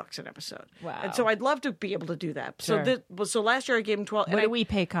 $50 an episode. Wow. And so I'd love to be able to do that. Sure. So last year I gave him 12. What do we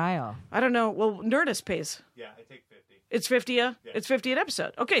pay Kyle? I don't know. Well, Nerdist pays. Yeah, I take 50. It's 50. It's 50 an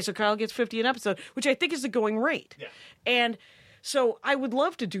episode. Okay, so Kyle gets 50 an episode, which I think is the going rate. Yeah. And so I would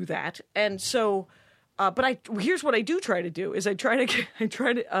love to do that. And so, but here's what I do try to do is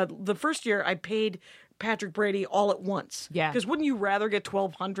the first year I paid Patrick Brady all at once. Yeah. Because wouldn't you rather get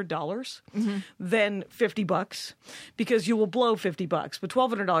 $1,200 than $50? Because you will blow $50, but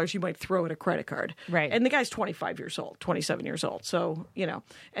 $1,200 you might throw at a credit card. Right. And the guy's 27 years old. So,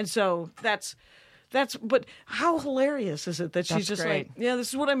 and so but how hilarious is it that she's That's just great. like, yeah, this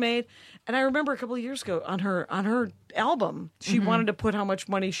is what I made. And I remember a couple of years ago on her album, she wanted to put how much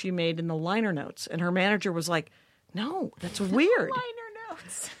money she made in the liner notes. And her manager was like, no, that's weird. Liner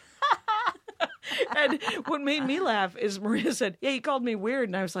notes. And what made me laugh is Maria said, "Yeah, he called me weird,"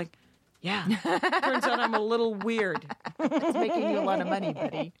 and I was like, "Yeah, turns out I'm a little weird." It's making you a lot of money,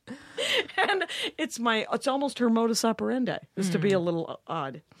 buddy. And it's almost her modus operandi is to be a little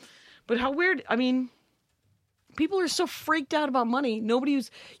odd. But how weird! I mean, people are so freaked out about money.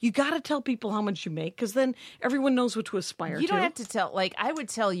 You got to tell people how much you make because then everyone knows what to aspire to. You don't have to tell. Like I would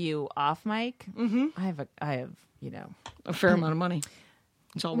tell you off mic. Mm-hmm. I have a fair amount of money.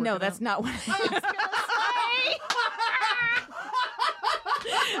 It's all no, that's not what I was going to say.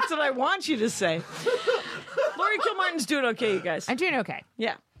 That's what I want you to say. Laurie Kilmartin's doing okay, you guys. I'm doing okay.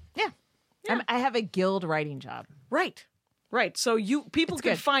 Yeah. I have a guild writing job. Right. So people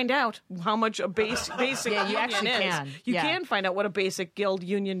can find out how much a basic Yeah, you union actually is. can. You Yeah. can find out what a basic guild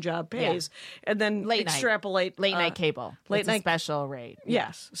union job pays, and then Late night. extrapolate Late night cable. late It's night a special rate.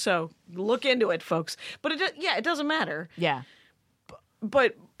 Yes. So look into it, folks. But it doesn't matter. Yeah.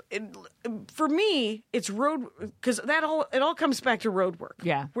 But for me, it's road because it all comes back to road work.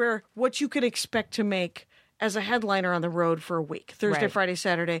 Yeah. Where what you could expect to make as a headliner on the road for a week, Thursday, Right. Friday,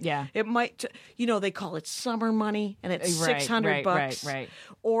 Saturday. Yeah. It might, they call it summer money and it's Right, $600 bucks. right.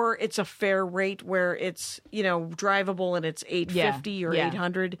 Or it's a fair rate where it's, drivable and it's $850 or Yeah.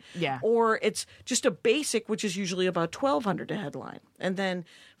 $800. Yeah. Or it's just a basic, which is usually about $1,200 to headline. And then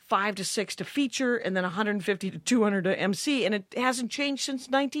 $5 to $6 to feature, and then $150 to $200 to MC. And it hasn't changed since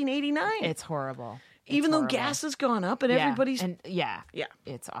 1989. It's horrible. Even though horrible. gas has gone up and everybody's... Yeah. Yeah.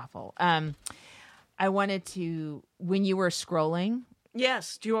 It's awful. I wanted to, when you were scrolling.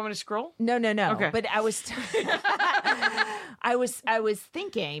 Yes. Do you want me to scroll? No. Okay. But I was, I was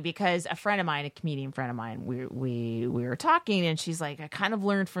thinking because a comedian friend of mine, we were talking and she's like, I kind of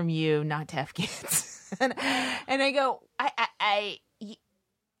learned from you not to have kids. and I go, I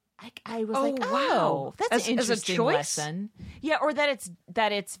was like, wow. that's an As a interesting choice? lesson. Yeah. Or that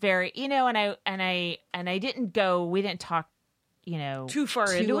it's very, and I didn't go, we didn't talk, Too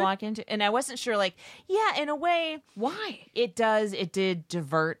far into it? And I wasn't sure, like, yeah, in a way, Why? it did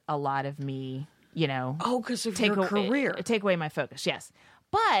divert a lot of me, Because of your career. take away my focus, yes.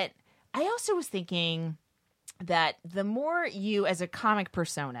 But I also was thinking that the more you, as a comic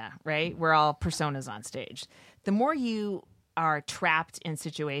persona, right? We're all personas on stage. The more you are trapped in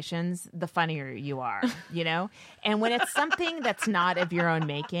situations, the funnier you are, And when it's something that's not of your own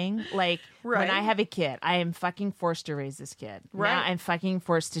making, like Right. when I have a kid, I am fucking forced to raise this kid. Right. Now I'm fucking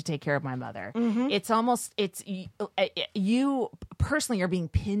forced to take care of my mother. Mm-hmm. You personally are being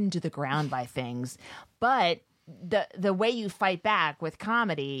pinned to the ground by things, but the way you fight back with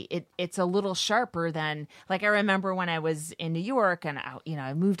comedy, it's a little sharper than, like, I remember when I was in New York and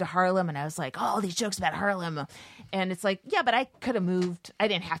I moved to Harlem and I was like, oh, these jokes about Harlem, and it's like, yeah, but I could have moved. I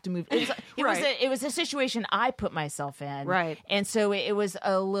didn't have to move. It was a situation I put myself in, right? And so it was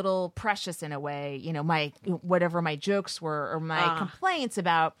a little precious in a way, whatever my jokes were or my complaints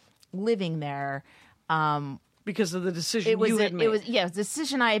about living there. Because of the decision you had made. It was a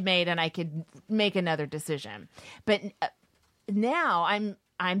decision I had made, and I could make another decision. But now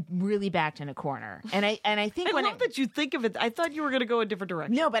I'm really backed in a corner, and I think I love that you think of it. I thought you were going to go a different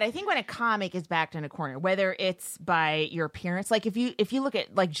direction. No, but I think when a comic is backed in a corner, whether it's by your appearance, like if you look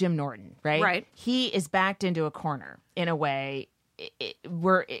at like Jim Norton, right? He is backed into a corner in a way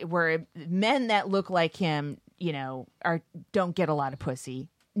where men that look like him, don't get a lot of pussy.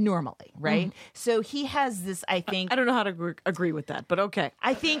 Normally, right? Mm-hmm. So he has this, I think... I don't know how to agree with that, but okay.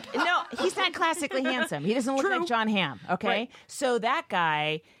 I think... No, he's not classically handsome. He doesn't look like John Hamm, okay? Right. So that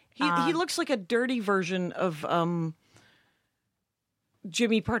guy... He looks like a dirty version of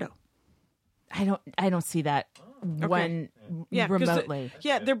Jimmy Pardo. I don't see that one remotely.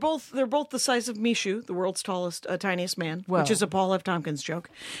 They're both the size of Mishu, the world's tallest, tiniest man, Whoa. which is a Paul F. Tompkins joke.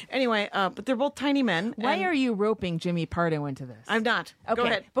 Anyway, but they're both tiny men. Why are you roping Jimmy Pardo into this? I'm not. Okay. Go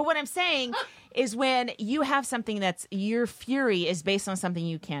ahead. But what I'm saying is when you have something that's your fury is based on something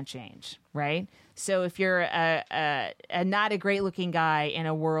you can't change, right? So if you're a not a great looking guy in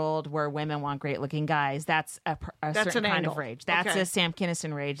a world where women want great looking guys, that's a certain kind of rage. That's a Sam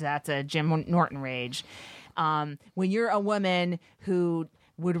Kinison rage. That's a Jim Norton rage. When you're a woman who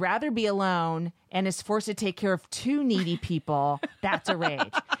would rather be alone and is forced to take care of two needy people, that's a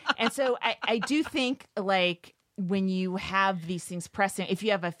rage. And so I do think, like, when you have these things pressing, if you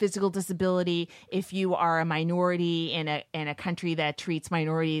have a physical disability, if you are a minority in a country that treats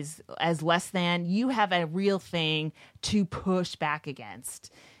minorities as less than, you have a real thing to push back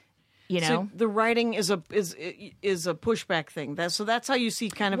against. So the writing is a pushback thing. So that's how you see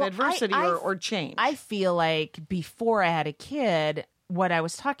kind of adversity or change. I feel like before I had a kid, what I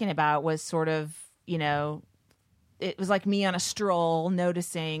was talking about was sort of, it was like me on a stroll,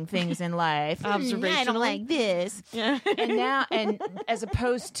 noticing things in life. Observational. I don't like this. Yeah. And as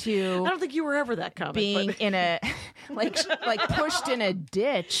opposed to I don't think you were ever that comic. being but... in a like pushed in a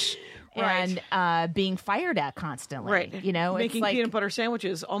ditch. Right. And being fired at constantly, right? You know, making it's like, peanut butter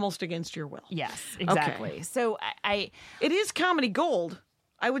sandwiches almost against your will. Yes, exactly. Okay. So it is comedy gold.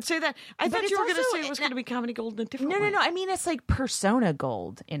 I would say that. I thought you were going to say it was going to be comedy gold in a different way. No. I mean, it's like persona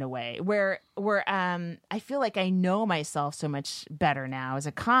gold in a way, where I feel like I know myself so much better now as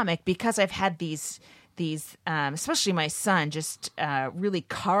a comic because I've had these especially my son just really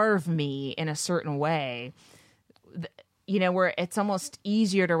carve me in a certain way. You know, where it's almost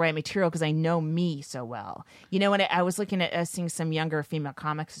easier to write material because I know me so well. You know, when I was looking at seeing some younger female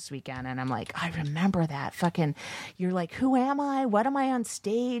comics this weekend, and I'm like, I remember that fucking. You're like, who am I? What am I on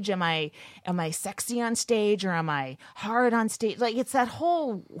stage? Am I sexy on stage or am I hard on stage? Like it's that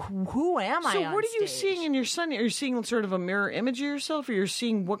whole who am I? So on what are you stage? seeing in your son? Are you seeing sort of a mirror image of yourself, or you're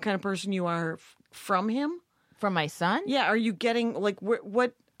seeing what kind of person you are from him? From my son? Yeah. Are you getting like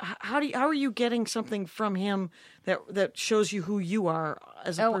what? How are you getting something from him that shows you who you are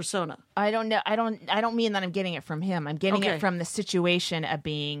as a persona? I don't know. I don't mean that I'm getting it from him. I'm getting it from the situation of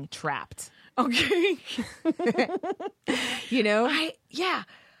being trapped. Okay. You know?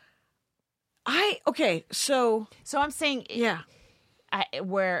 Okay. So I'm saying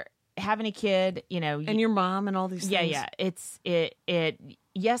where having a kid, you know, and your mom and all these things. Yeah.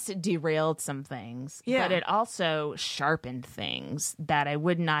 Yes, it derailed some things, but it also sharpened things that I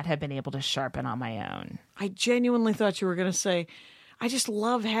would not have been able to sharpen on my own. I genuinely thought you were going to say, I just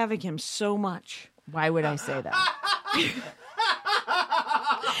love having him so much. Why would I say that?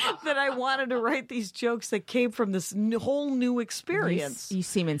 That I wanted to write these jokes that came from this whole new experience. You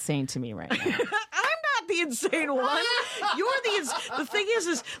seem insane to me right now. The insane one. You're the thing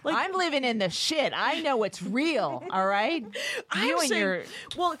is like I'm living in the shit. I know it's real. All right. You and your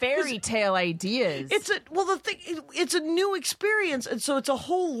fairy tale ideas. It's a new experience, and so it's a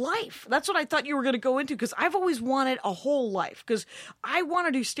whole life. That's what I thought you were going to go into because I've always wanted a whole life because I want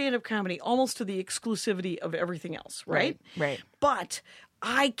to do stand-up comedy almost to the exclusivity of everything else. Right. But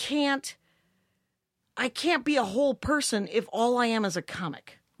I can't be a whole person if all I am is a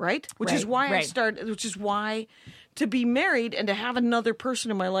comic. Right? Which is why which is why to be married and to have another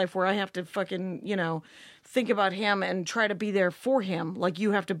person in my life where I have to fucking, think about him and try to be there for him like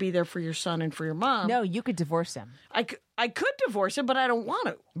you have to be there for your son and for your mom. No, you could divorce him. I could divorce him, but I don't want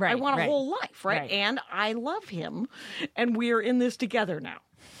to. Right, I want a right. whole life, right? And I love him, and we are in this together now.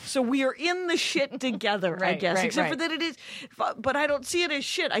 So we are in the shit together, I guess, except for that it is. But I don't see it as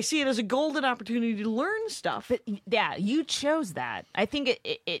shit. I see it as a golden opportunity to learn stuff. But yeah, you chose that. I think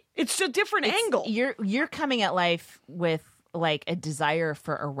it's a different angle. You're coming at life with like a desire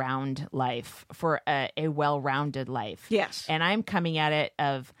for a round life, for a well-rounded life. Yes. And I'm coming at it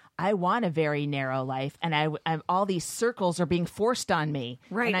of I want a very narrow life, and I'm all these circles are being forced on me.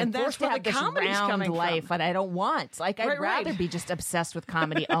 Right, and I'm that's forced to where have the this comedy's round coming life, from. and I don't want. Like I'd rather be just obsessed with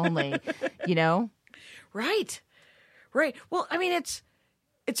comedy only. You know? Right. Well, I mean, it's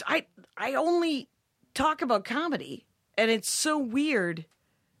I only talk about comedy, and it's so weird,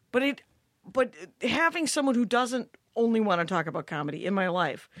 but having someone who doesn't only want to talk about comedy in my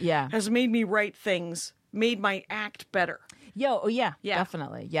life, has made me write things, made my act better. Yeah,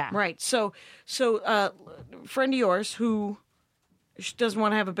 definitely, yeah. Right. So, friend of yours who doesn't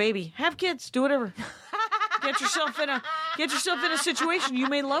want to have a baby, have kids, do whatever. Get yourself in a situation. You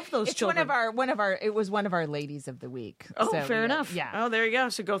may love those children. It was one of our ladies of the week. Oh, so, fair enough. Yeah. Oh, there you go.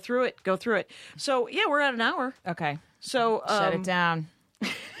 So go through it. So yeah, we're at an hour. Okay. So shut it down.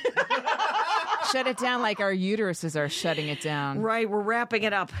 Shut it down like our uteruses are shutting it down. Right, we're wrapping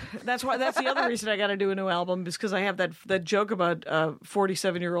it up. That's the other reason I got to do a new album is because I have that joke about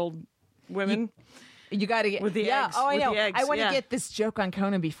 47-year-old women. You got to get with the eggs. Oh, I know. Eggs, I want to get this joke on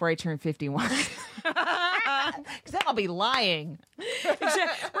Conan before I turn 51. Because then I'll be lying.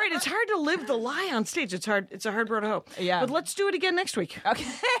 Exactly. Right, it's hard to live the lie on stage. It's hard. It's a hard road to hoe. Yeah. But let's do it again next week. Okay.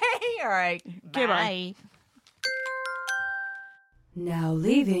 All right. Okay, bye. Now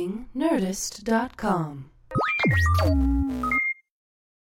leaving Nerdist.com.